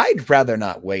 I'd rather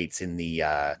not wait in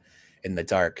the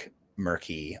dark,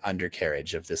 murky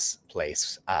undercarriage of this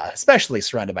place, especially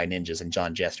surrounded by ninjas, and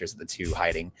John gestures at the two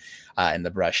hiding in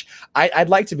the brush. I'd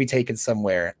like to be taken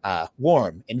somewhere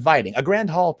warm, inviting, a grand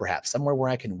hall perhaps, somewhere where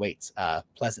I can wait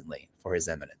pleasantly for his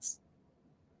eminence.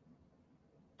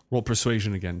 Roll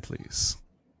persuasion again, please.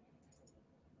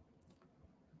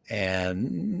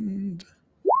 And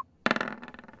that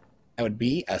would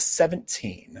be a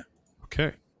 17.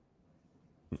 Okay.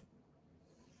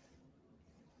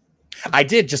 I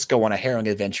did just go on a harrowing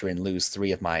adventure and lose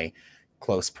 3 of my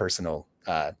close personal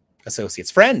associates.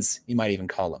 Friends, you might even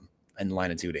call them, in the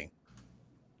line of duty.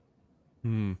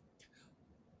 You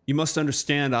must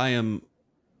understand I am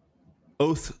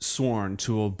oath sworn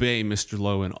to obey Mr.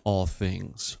 Lowe in all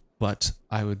things, but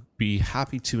I would be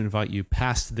happy to invite you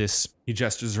past this, he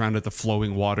gestures around at the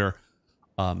flowing water,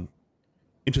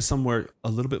 into somewhere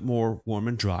a little bit more warm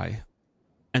and dry,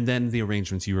 and then the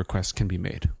arrangements you request can be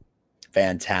made.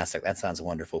 Fantastic. That sounds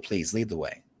wonderful. Please lead the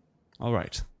way. All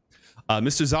right.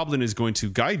 Mr. Zoblin is going to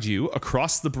guide you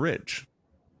across the bridge.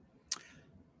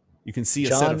 You can see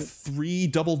a set of 3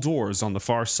 double doors on the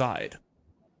far side.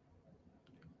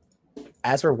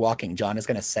 As we're walking, John is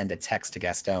going to send a text to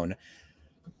Gastone.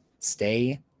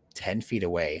 Stay 10 feet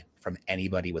away from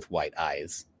anybody with white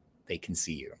eyes. They can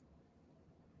see you.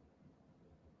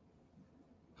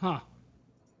 Huh.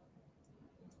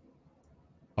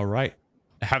 All right.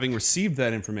 Having received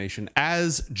that information,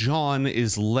 as John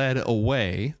is led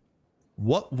away,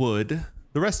 what would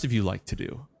the rest of you like to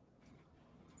do?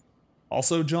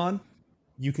 Also, John,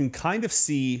 you can kind of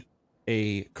see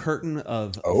a curtain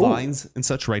of vines and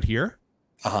such right here.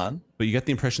 Uh-huh. But you get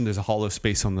the impression there's a hollow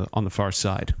space on the far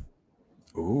side.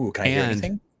 Ooh, can I hear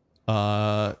anything?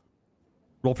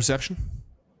 Roll perception.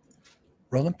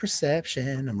 Rolling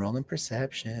perception. I'm rolling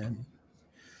perception.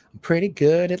 I'm pretty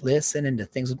good at listening to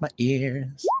things with my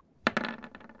ears.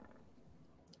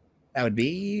 That would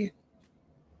be...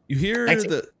 You hear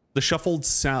the shuffled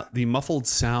sound, the muffled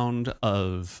sound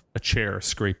of a chair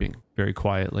scraping very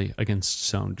quietly against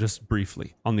stone, just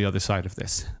briefly on the other side of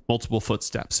this. Multiple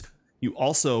footsteps. You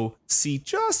also see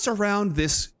just around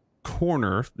this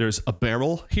corner, there's a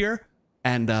barrel here,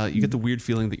 and you get the weird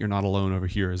feeling that you're not alone over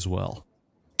here as well.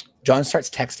 John starts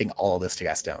texting all of this to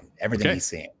Gastone, everything he's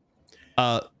seeing.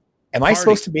 Am I Party.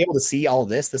 supposed to be able to see all of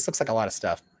this? This looks like a lot of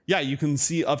stuff. Yeah, you can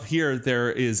see up here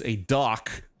there is a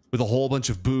dock with a whole bunch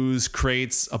of booze,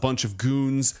 crates, a bunch of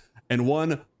goons, and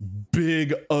one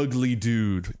big ugly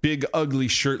dude, big ugly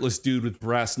shirtless dude with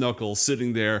brass knuckles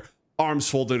sitting there, arms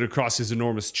folded across his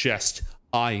enormous chest,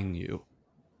 eyeing you.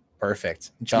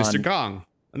 Perfect. John, Mr. Gong,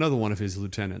 another one of his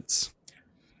lieutenants.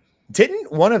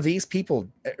 Didn't one of these people,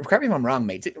 correct me if I'm wrong,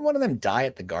 mate, didn't one of them die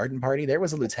at the garden party? There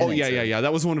was a lieutenant. Oh, yeah.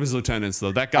 That was one of his lieutenants,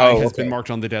 though. That guy has been marked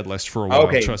on the dead list for a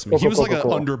while, trust me. He was like an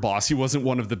underboss. He wasn't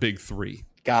one of the big 3.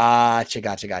 Gotcha.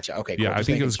 Okay, cool. Yeah, I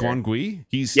think it was Guangui.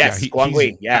 He's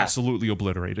Guangui. Yeah, absolutely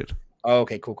obliterated.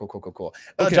 Okay, cool.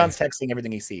 Okay. John's texting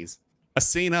everything he sees.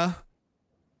 Asena,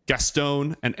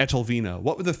 Gastone, and Etelvina.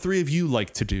 What would the 3 of you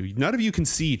like to do? None of you can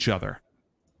see each other.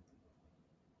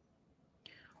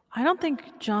 I don't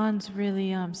think John's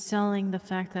really selling the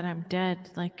fact that I'm dead.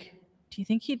 Like, do you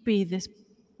think he'd be this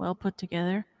well put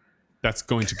together? That's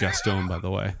going to Gastone, by the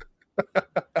way.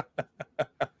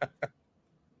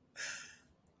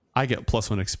 I get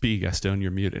 +1 XP, Gastone.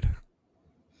 You're muted.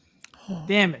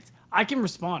 Damn it. I can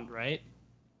respond, right?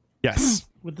 Yes.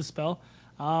 With the spell.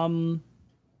 And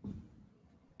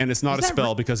it's not a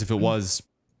spell because if it was...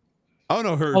 Oh,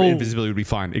 no, her invisibility would be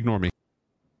fine. Ignore me.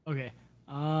 Okay.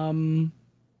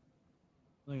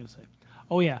 What was I going to say?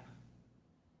 Oh, yeah.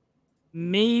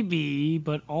 Maybe,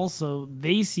 but also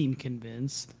they seem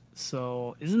convinced.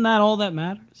 So isn't that all that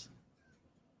matters?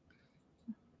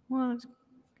 Well, it's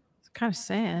kind of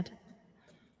sad.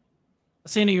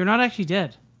 Asena, you're not actually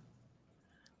dead.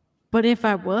 But if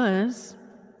I was...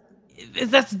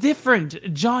 That's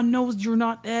different. John knows you're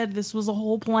not dead. This was a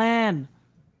whole plan.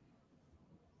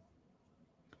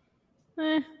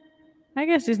 I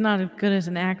guess he's not as good as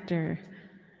an actor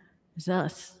as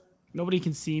us. Nobody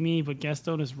can see me, but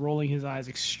Gastone is rolling his eyes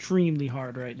extremely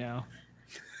hard right now.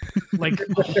 Like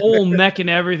the whole neck and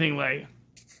everything. Like,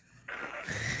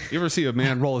 you ever see a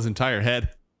man roll his entire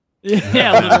head?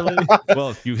 Yeah, literally.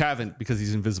 Well, you haven't because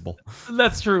he's invisible.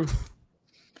 That's true.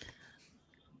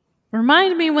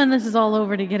 Remind me when this is all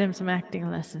over to get him some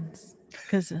acting lessons.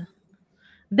 Because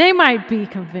they might be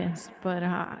convinced, but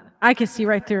I can see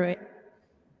right through it.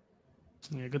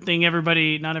 Yeah, good thing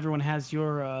not everyone has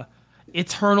your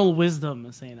eternal wisdom,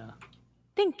 Asena.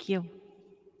 Thank you.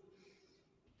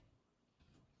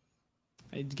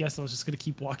 I guess I was just going to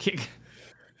keep walking.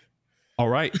 All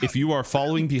right. If you are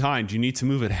following behind, you need to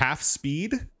move at half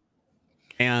speed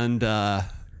and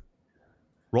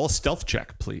roll a stealth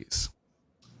check, please.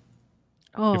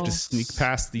 Oh, you have to sneak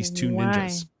past these 2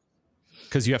 ninjas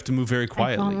because you have to move very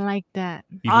quietly. I don't like that.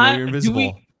 Even though you're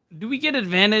invisible. Do we get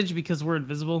advantage because we're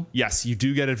invisible? Yes, you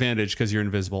do get advantage because you're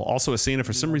invisible. Also, Asena,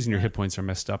 for some reason your hit points are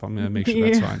messed up. I'm going to make sure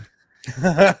that's fine.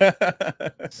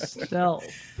 Stealth.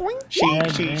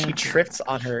 She tripped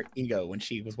on her ego when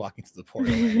she was walking through the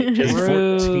portal. A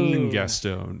 14,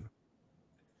 Gastone.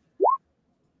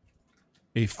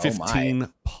 A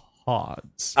 15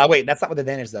 pods. Oh wait, that's not with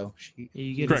advantage though.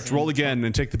 Correct. Roll again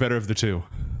and take the better of the two.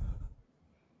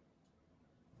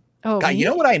 Oh, God, you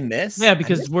know what I miss? Yeah,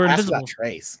 because we're invisible. Without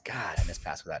trace. God, I miss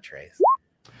pass without trace.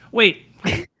 Wait.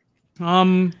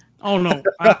 Oh no.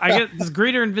 I get. Does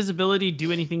greater invisibility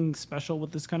do anything special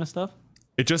with this kind of stuff?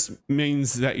 It just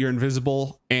means that you're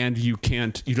invisible and you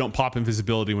don't pop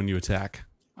invisibility when you attack.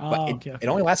 It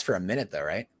only lasts for a minute though,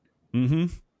 right? Mm-hmm.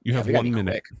 You have 1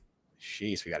 minute. Quick.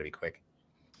 Jeez, we got to be quick.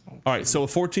 All right, so a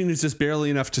 14 is just barely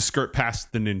enough to skirt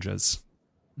past the ninjas.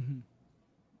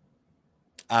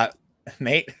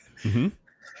 Mate.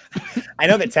 I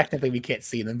know that technically we can't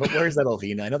see them, but where's that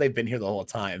Elvina? I know they've been here the whole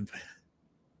time.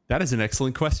 That is an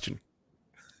excellent question.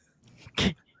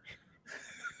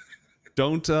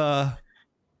 Don't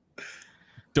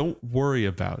worry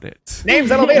about it. Name's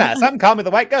Elvina. Some call me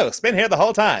the White Ghost. Been here the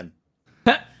whole time.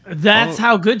 That's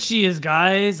how good she is,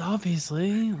 guys.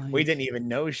 Obviously. We didn't even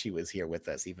know she was here with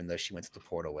us, even though she went to the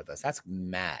portal with us. That's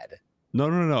mad.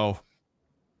 No.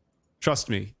 Trust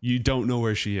me, you don't know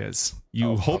where she is.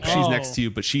 You hope she's next to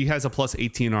you, but she has a plus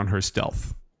 18 on her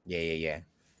stealth. Yeah.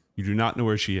 You do not know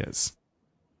where she is.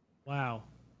 Wow.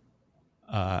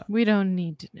 We don't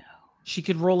need to know. She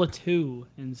could roll a 2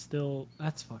 and still.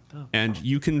 That's fucked up. And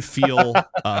you can feel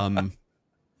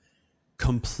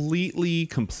completely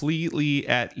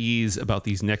at ease about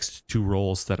these next 2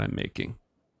 rolls that I'm making.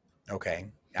 Okay.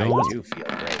 I do feel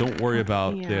great. Don't worry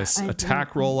about this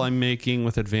attack roll I'm making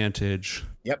with advantage.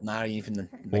 Yep, not even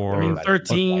or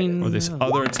 13. Or this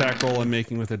other attack roll I'm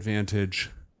making with advantage.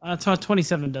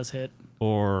 27 does hit.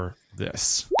 Or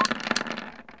this.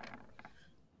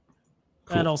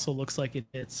 Cool. That also looks like it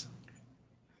hits.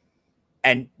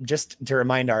 And just to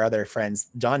remind our other friends,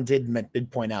 John did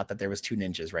point out that there was 2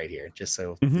 ninjas right here, just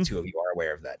so the 2 of you are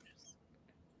aware of that.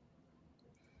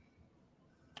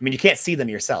 I mean, you can't see them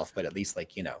yourself, but at least,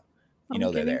 like, you know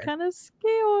they're there. Kind of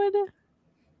scared.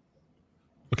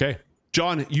 Okay,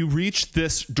 John, you reach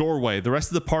this doorway. The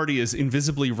rest of the party is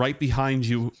invisibly right behind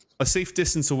you, a safe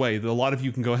distance away. A lot of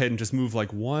you can go ahead and just move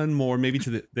like one more, maybe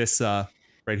to this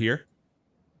right here.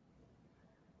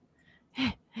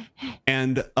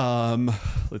 And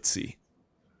let's see.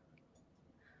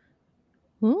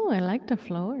 Ooh, I like the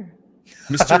floor.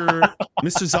 Mr.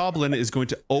 Zoblin is going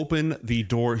to open the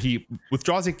door. He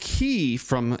withdraws a key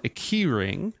from a key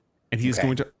ring, and he is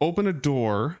going to open a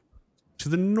door to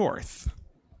the north.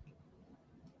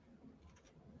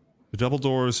 The double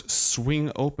doors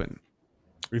swing open,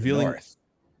 revealing north.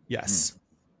 Yes,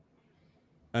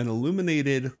 an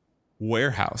illuminated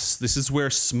warehouse. This is where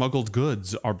smuggled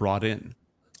goods are brought in.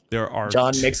 There are.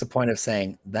 John makes a point of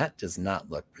saying that does not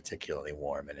look particularly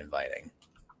warm and inviting.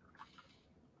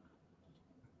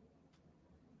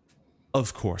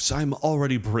 Of course, I'm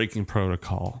already breaking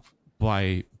protocol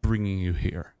by bringing you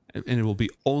here, and it will be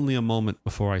only a moment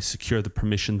before I secure the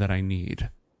permission that I need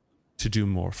to do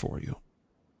more for you.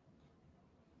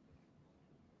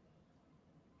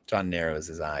 John narrows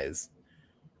his eyes.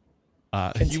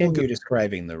 Continue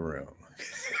describing the room.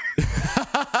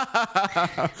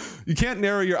 You can't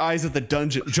narrow your eyes at the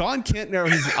dungeon. John can't narrow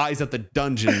his eyes at the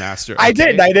dungeon master. Okay? I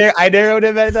did. I narrowed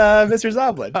him at Mr.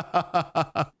 Zoblin.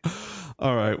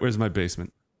 All right, where's my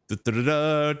basement?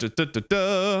 There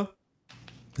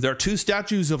are 2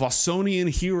 statues of Ausonian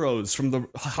heroes from the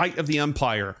height of the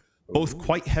Empire, both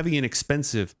quite heavy and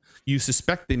expensive. You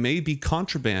suspect they may be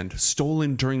contraband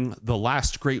stolen during the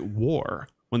last Great War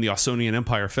when the Ausonian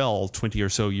Empire fell 20 or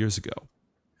so years ago.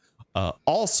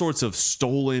 All sorts of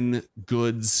stolen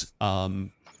goods.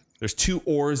 There's 2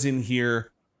 ores in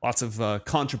here, lots of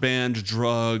contraband,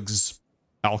 drugs,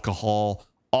 alcohol,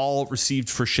 all received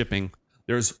for shipping.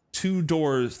 There's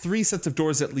 3 sets of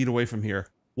doors that lead away from here.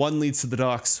 One leads to the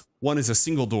docks, one is a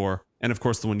single door, and of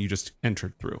course the one you just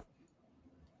entered through.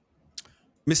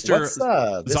 Mr.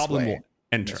 Zoblin will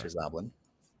enter. Mr. Zoblin.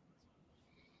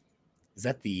 Is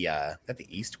that the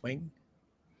east wing?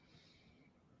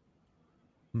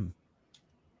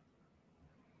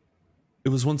 It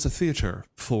was once a theater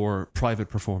for private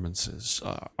performances.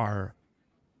 A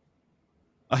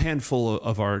handful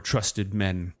of our trusted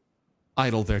men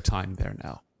idle their time there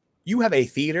now. You have a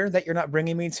theater that you're not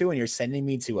bringing me to, and you're sending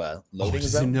me to a loading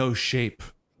zone? In no shape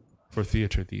for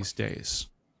theater these days,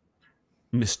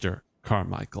 Mr.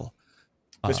 Carmichael.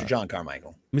 Mr. John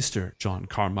Carmichael. Mr. John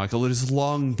Carmichael. It has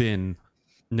long been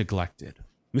neglected.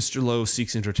 Mr. Lowe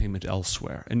seeks entertainment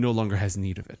elsewhere and no longer has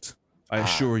need of it. I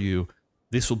assure you,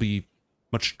 this will be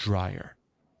much drier.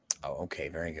 Oh, okay.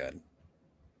 Very good.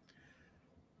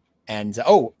 And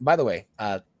oh, by the way,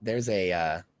 there's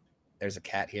a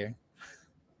cat here.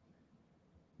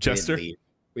 Chester,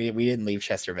 we didn't leave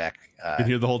Chester back. Been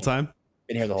here the whole time.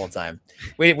 Been here the whole time.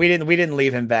 We didn't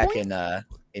leave him back in.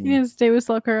 You didn't stay with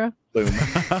Slokura. Boom.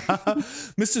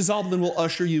 Mr. Zoblin will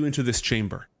usher you into this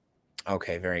chamber.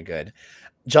 Okay, very good.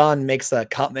 John makes a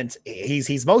comment.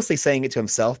 He's mostly saying it to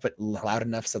himself, but loud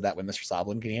enough so that when Mr.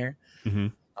 Zoblin can hear. Mm-hmm.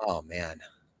 Oh man.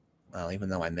 Well, even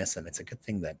though I miss him, it's a good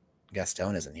thing that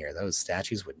Gastone isn't here. Those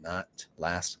statues would not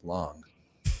last long.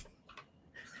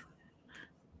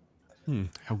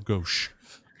 How gauche.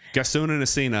 Gastone and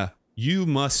Asena, you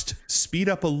must speed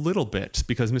up a little bit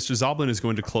because Mr. Zoblin is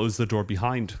going to close the door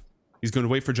behind. He's going to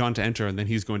wait for John to enter, and then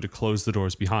he's going to close the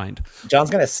doors behind. John's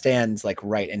going to stand like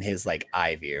right in his like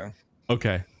eye view.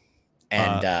 Okay.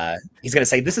 And he's going to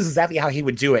say, this is exactly how he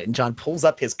would do it. And John pulls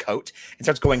up his coat and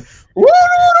starts going, woo,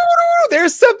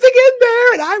 there's something in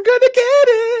there and I'm going to get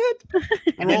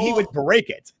it. And then he would break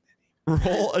it.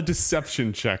 Roll a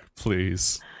deception check,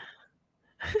 please.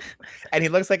 And he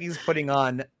looks like he's putting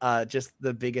on just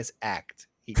the biggest act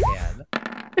he can.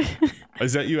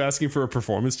 Is that you asking for a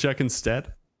performance check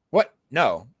instead? What?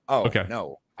 No. Oh, okay.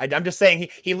 No. I'm just saying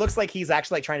he looks like he's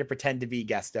actually like trying to pretend to be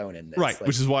Gastone in this. Right, like,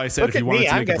 which is why I said look if you at wanted me,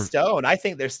 to I'm make Gastone. I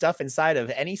think there's stuff inside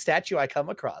of any statue I come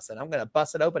across, and I'm going to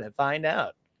bust it open and find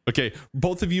out. Okay,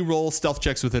 both of you roll stealth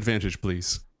checks with advantage,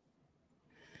 please.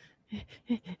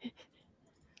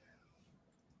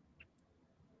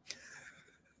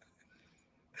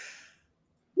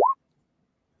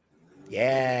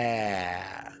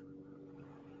 Yeah.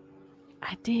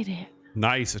 I did it.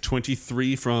 Nice. A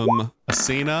 23 from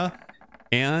Asena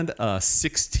and a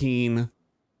 16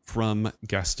 from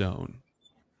Gastone.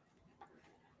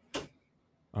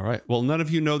 All right. Well, none of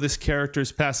you know this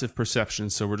character's passive perception,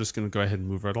 so we're just going to go ahead and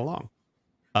move right along.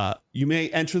 You may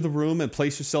enter the room and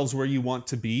place yourselves where you want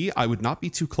to be. I would not be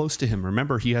too close to him.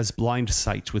 Remember, he has blind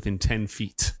sight within 10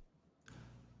 feet.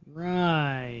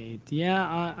 Right.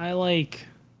 Yeah, I like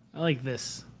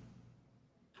this.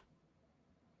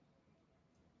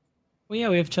 Well, yeah,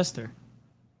 we have Chester.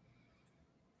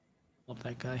 Love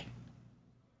that guy.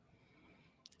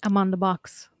 I'm on the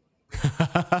box.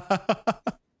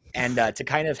 And to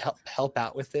kind of help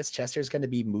out with this, Chester's going to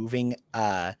be moving.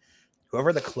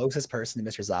 Whoever the closest person to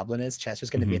Mr. Zoblin is, Chester's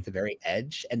going to be at the very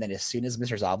edge. And then as soon as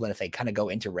Mr. Zoblin, if they kind of go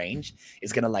into range,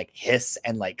 is going to like hiss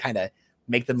and like kind of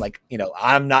make them like, you know,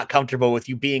 I'm not comfortable with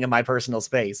you being in my personal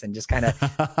space, and just kind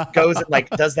of goes and like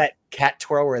does that cat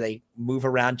twirl where they move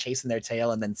around chasing their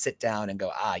tail and then sit down and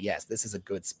go, ah, yes, this is a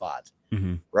good spot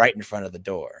right in front of the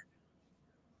door.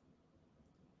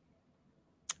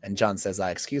 And John says,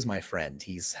 excuse my friend.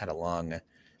 He's had a long,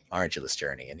 arduous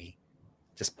journey, and he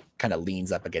just kind of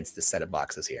leans up against this set of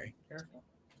boxes here.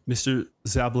 Mr.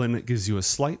 Zoblin gives you a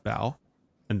slight bow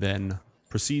and then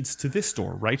proceeds to this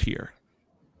door right here.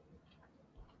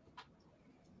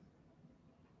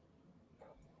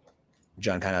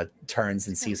 John kind of turns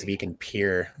and sees if he can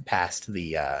peer past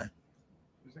the...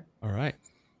 All right.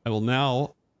 I will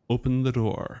now open the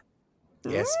door.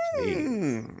 Yes,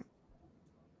 please.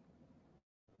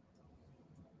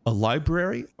 A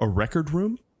library, a record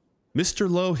room. Mr.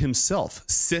 Lowe himself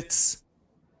sits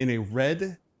in a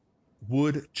red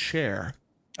wood chair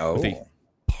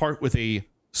with a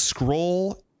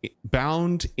scroll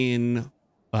bound in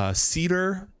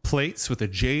cedar plates with a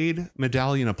jade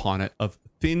medallion upon it of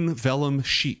thin vellum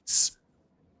sheets,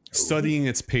 studying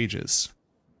its pages.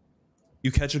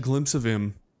 You catch a glimpse of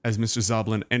him as Mr.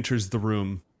 Zoblin enters the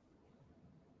room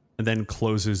and then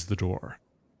closes the door.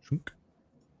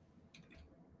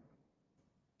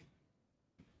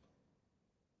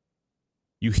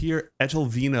 You hear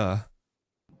Etelvina.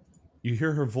 You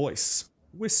hear her voice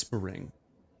whispering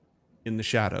in the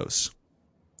shadows.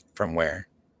 From where?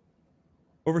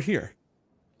 Over here.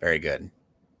 Very good.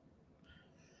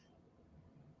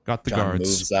 Got the John guards.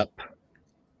 Moves up,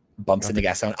 bumps into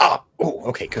Gastone. Oh,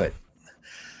 okay, good.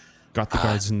 Got the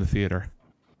guards in the theater.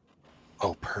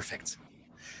 Oh, perfect.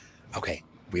 Okay,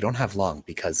 we don't have long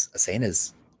because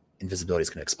Asena's invisibility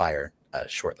is going to expire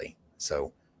shortly.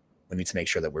 So we need to make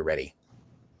sure that we're ready.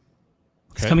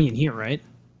 Okay. He's coming in here, right?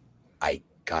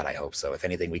 God, I hope so. If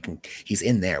anything, he's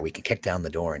in there. We can kick down the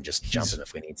door and just jump him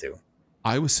if we need to.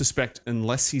 I would suspect,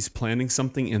 unless he's planning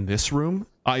something in this room,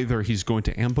 either he's going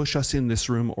to ambush us in this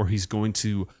room or he's going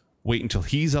to wait until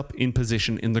he's up in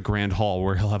position in the grand hall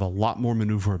where he'll have a lot more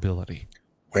maneuverability.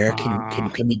 Where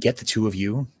can we get the two of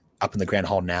you up in the grand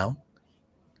hall now?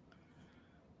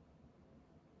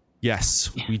 Yes,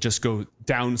 we just go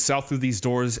down south through these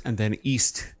doors and then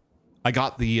east. I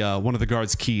got the one of the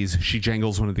guards' keys. She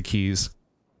jangles one of the keys.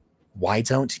 why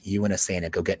don't you and Asena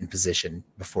go get in position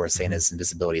before Asena's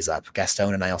invisibility is up?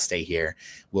 Gastone and I'll stay here.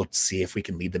 We'll see if we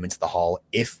can lead them into the hall.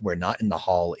 If we're not in the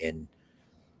hall in,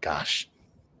 gosh,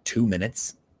 2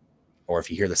 minutes, or if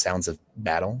you hear the sounds of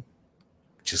battle,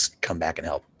 just come back and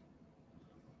help.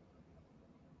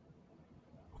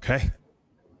 Okay.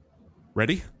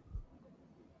 Ready?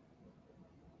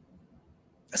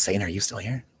 Asena, are you still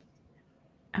here?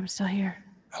 I'm still here.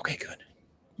 Okay, good.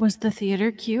 Was the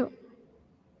theater cute?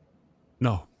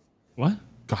 No. What?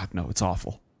 God, no, it's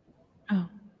awful. Oh.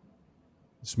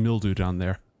 There's mildew down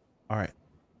there. All right.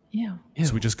 Yeah.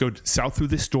 So we just go south through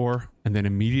this door and then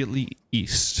immediately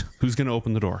east. Who's going to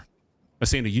open the door?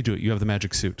 Asena, you do it. You have the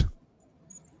magic suit.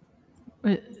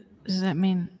 What does that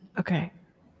mean? Okay.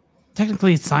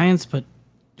 Technically, it's science, but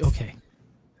okay.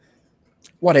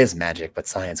 What is magic but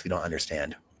science we don't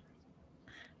understand?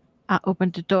 I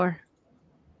opened the door.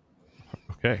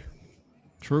 Okay.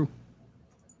 True.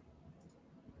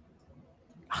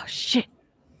 Oh, shit.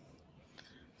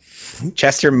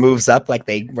 Chester moves up like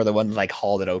they were the one like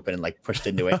hauled it open and like pushed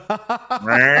into it.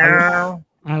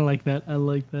 I like that. I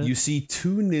like that. You see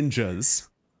two ninjas.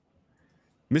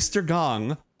 Mr.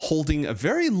 Gong holding a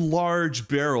very large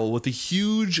barrel with a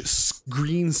huge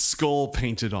green skull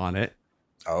painted on it.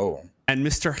 Oh. And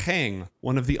Mr. Hang,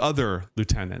 one of the other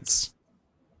lieutenants.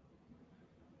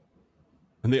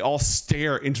 And they all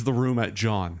stare into the room at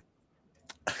John.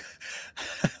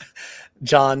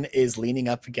 John is leaning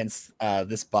up against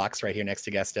this box right here next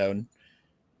to Gastone.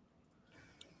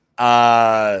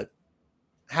 Howdy,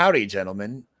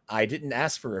 gentlemen. I didn't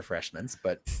ask for refreshments,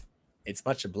 but it's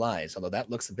much obliged, although that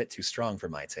looks a bit too strong for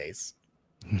my taste.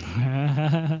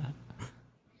 At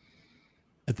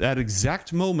that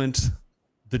exact moment,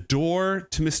 the door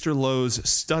to Mr. Lowe's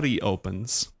study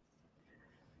opens.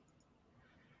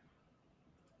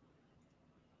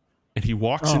 And he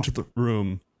walks into the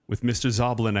room with Mr.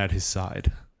 Zoblin at his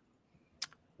side.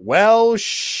 Well,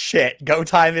 shit. Go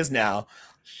time is now.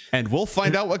 And we'll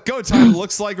find out what go time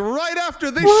looks like right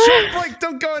after this short break.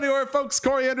 Don't go anywhere, folks.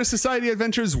 Coriander Society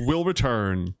Adventures will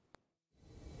return.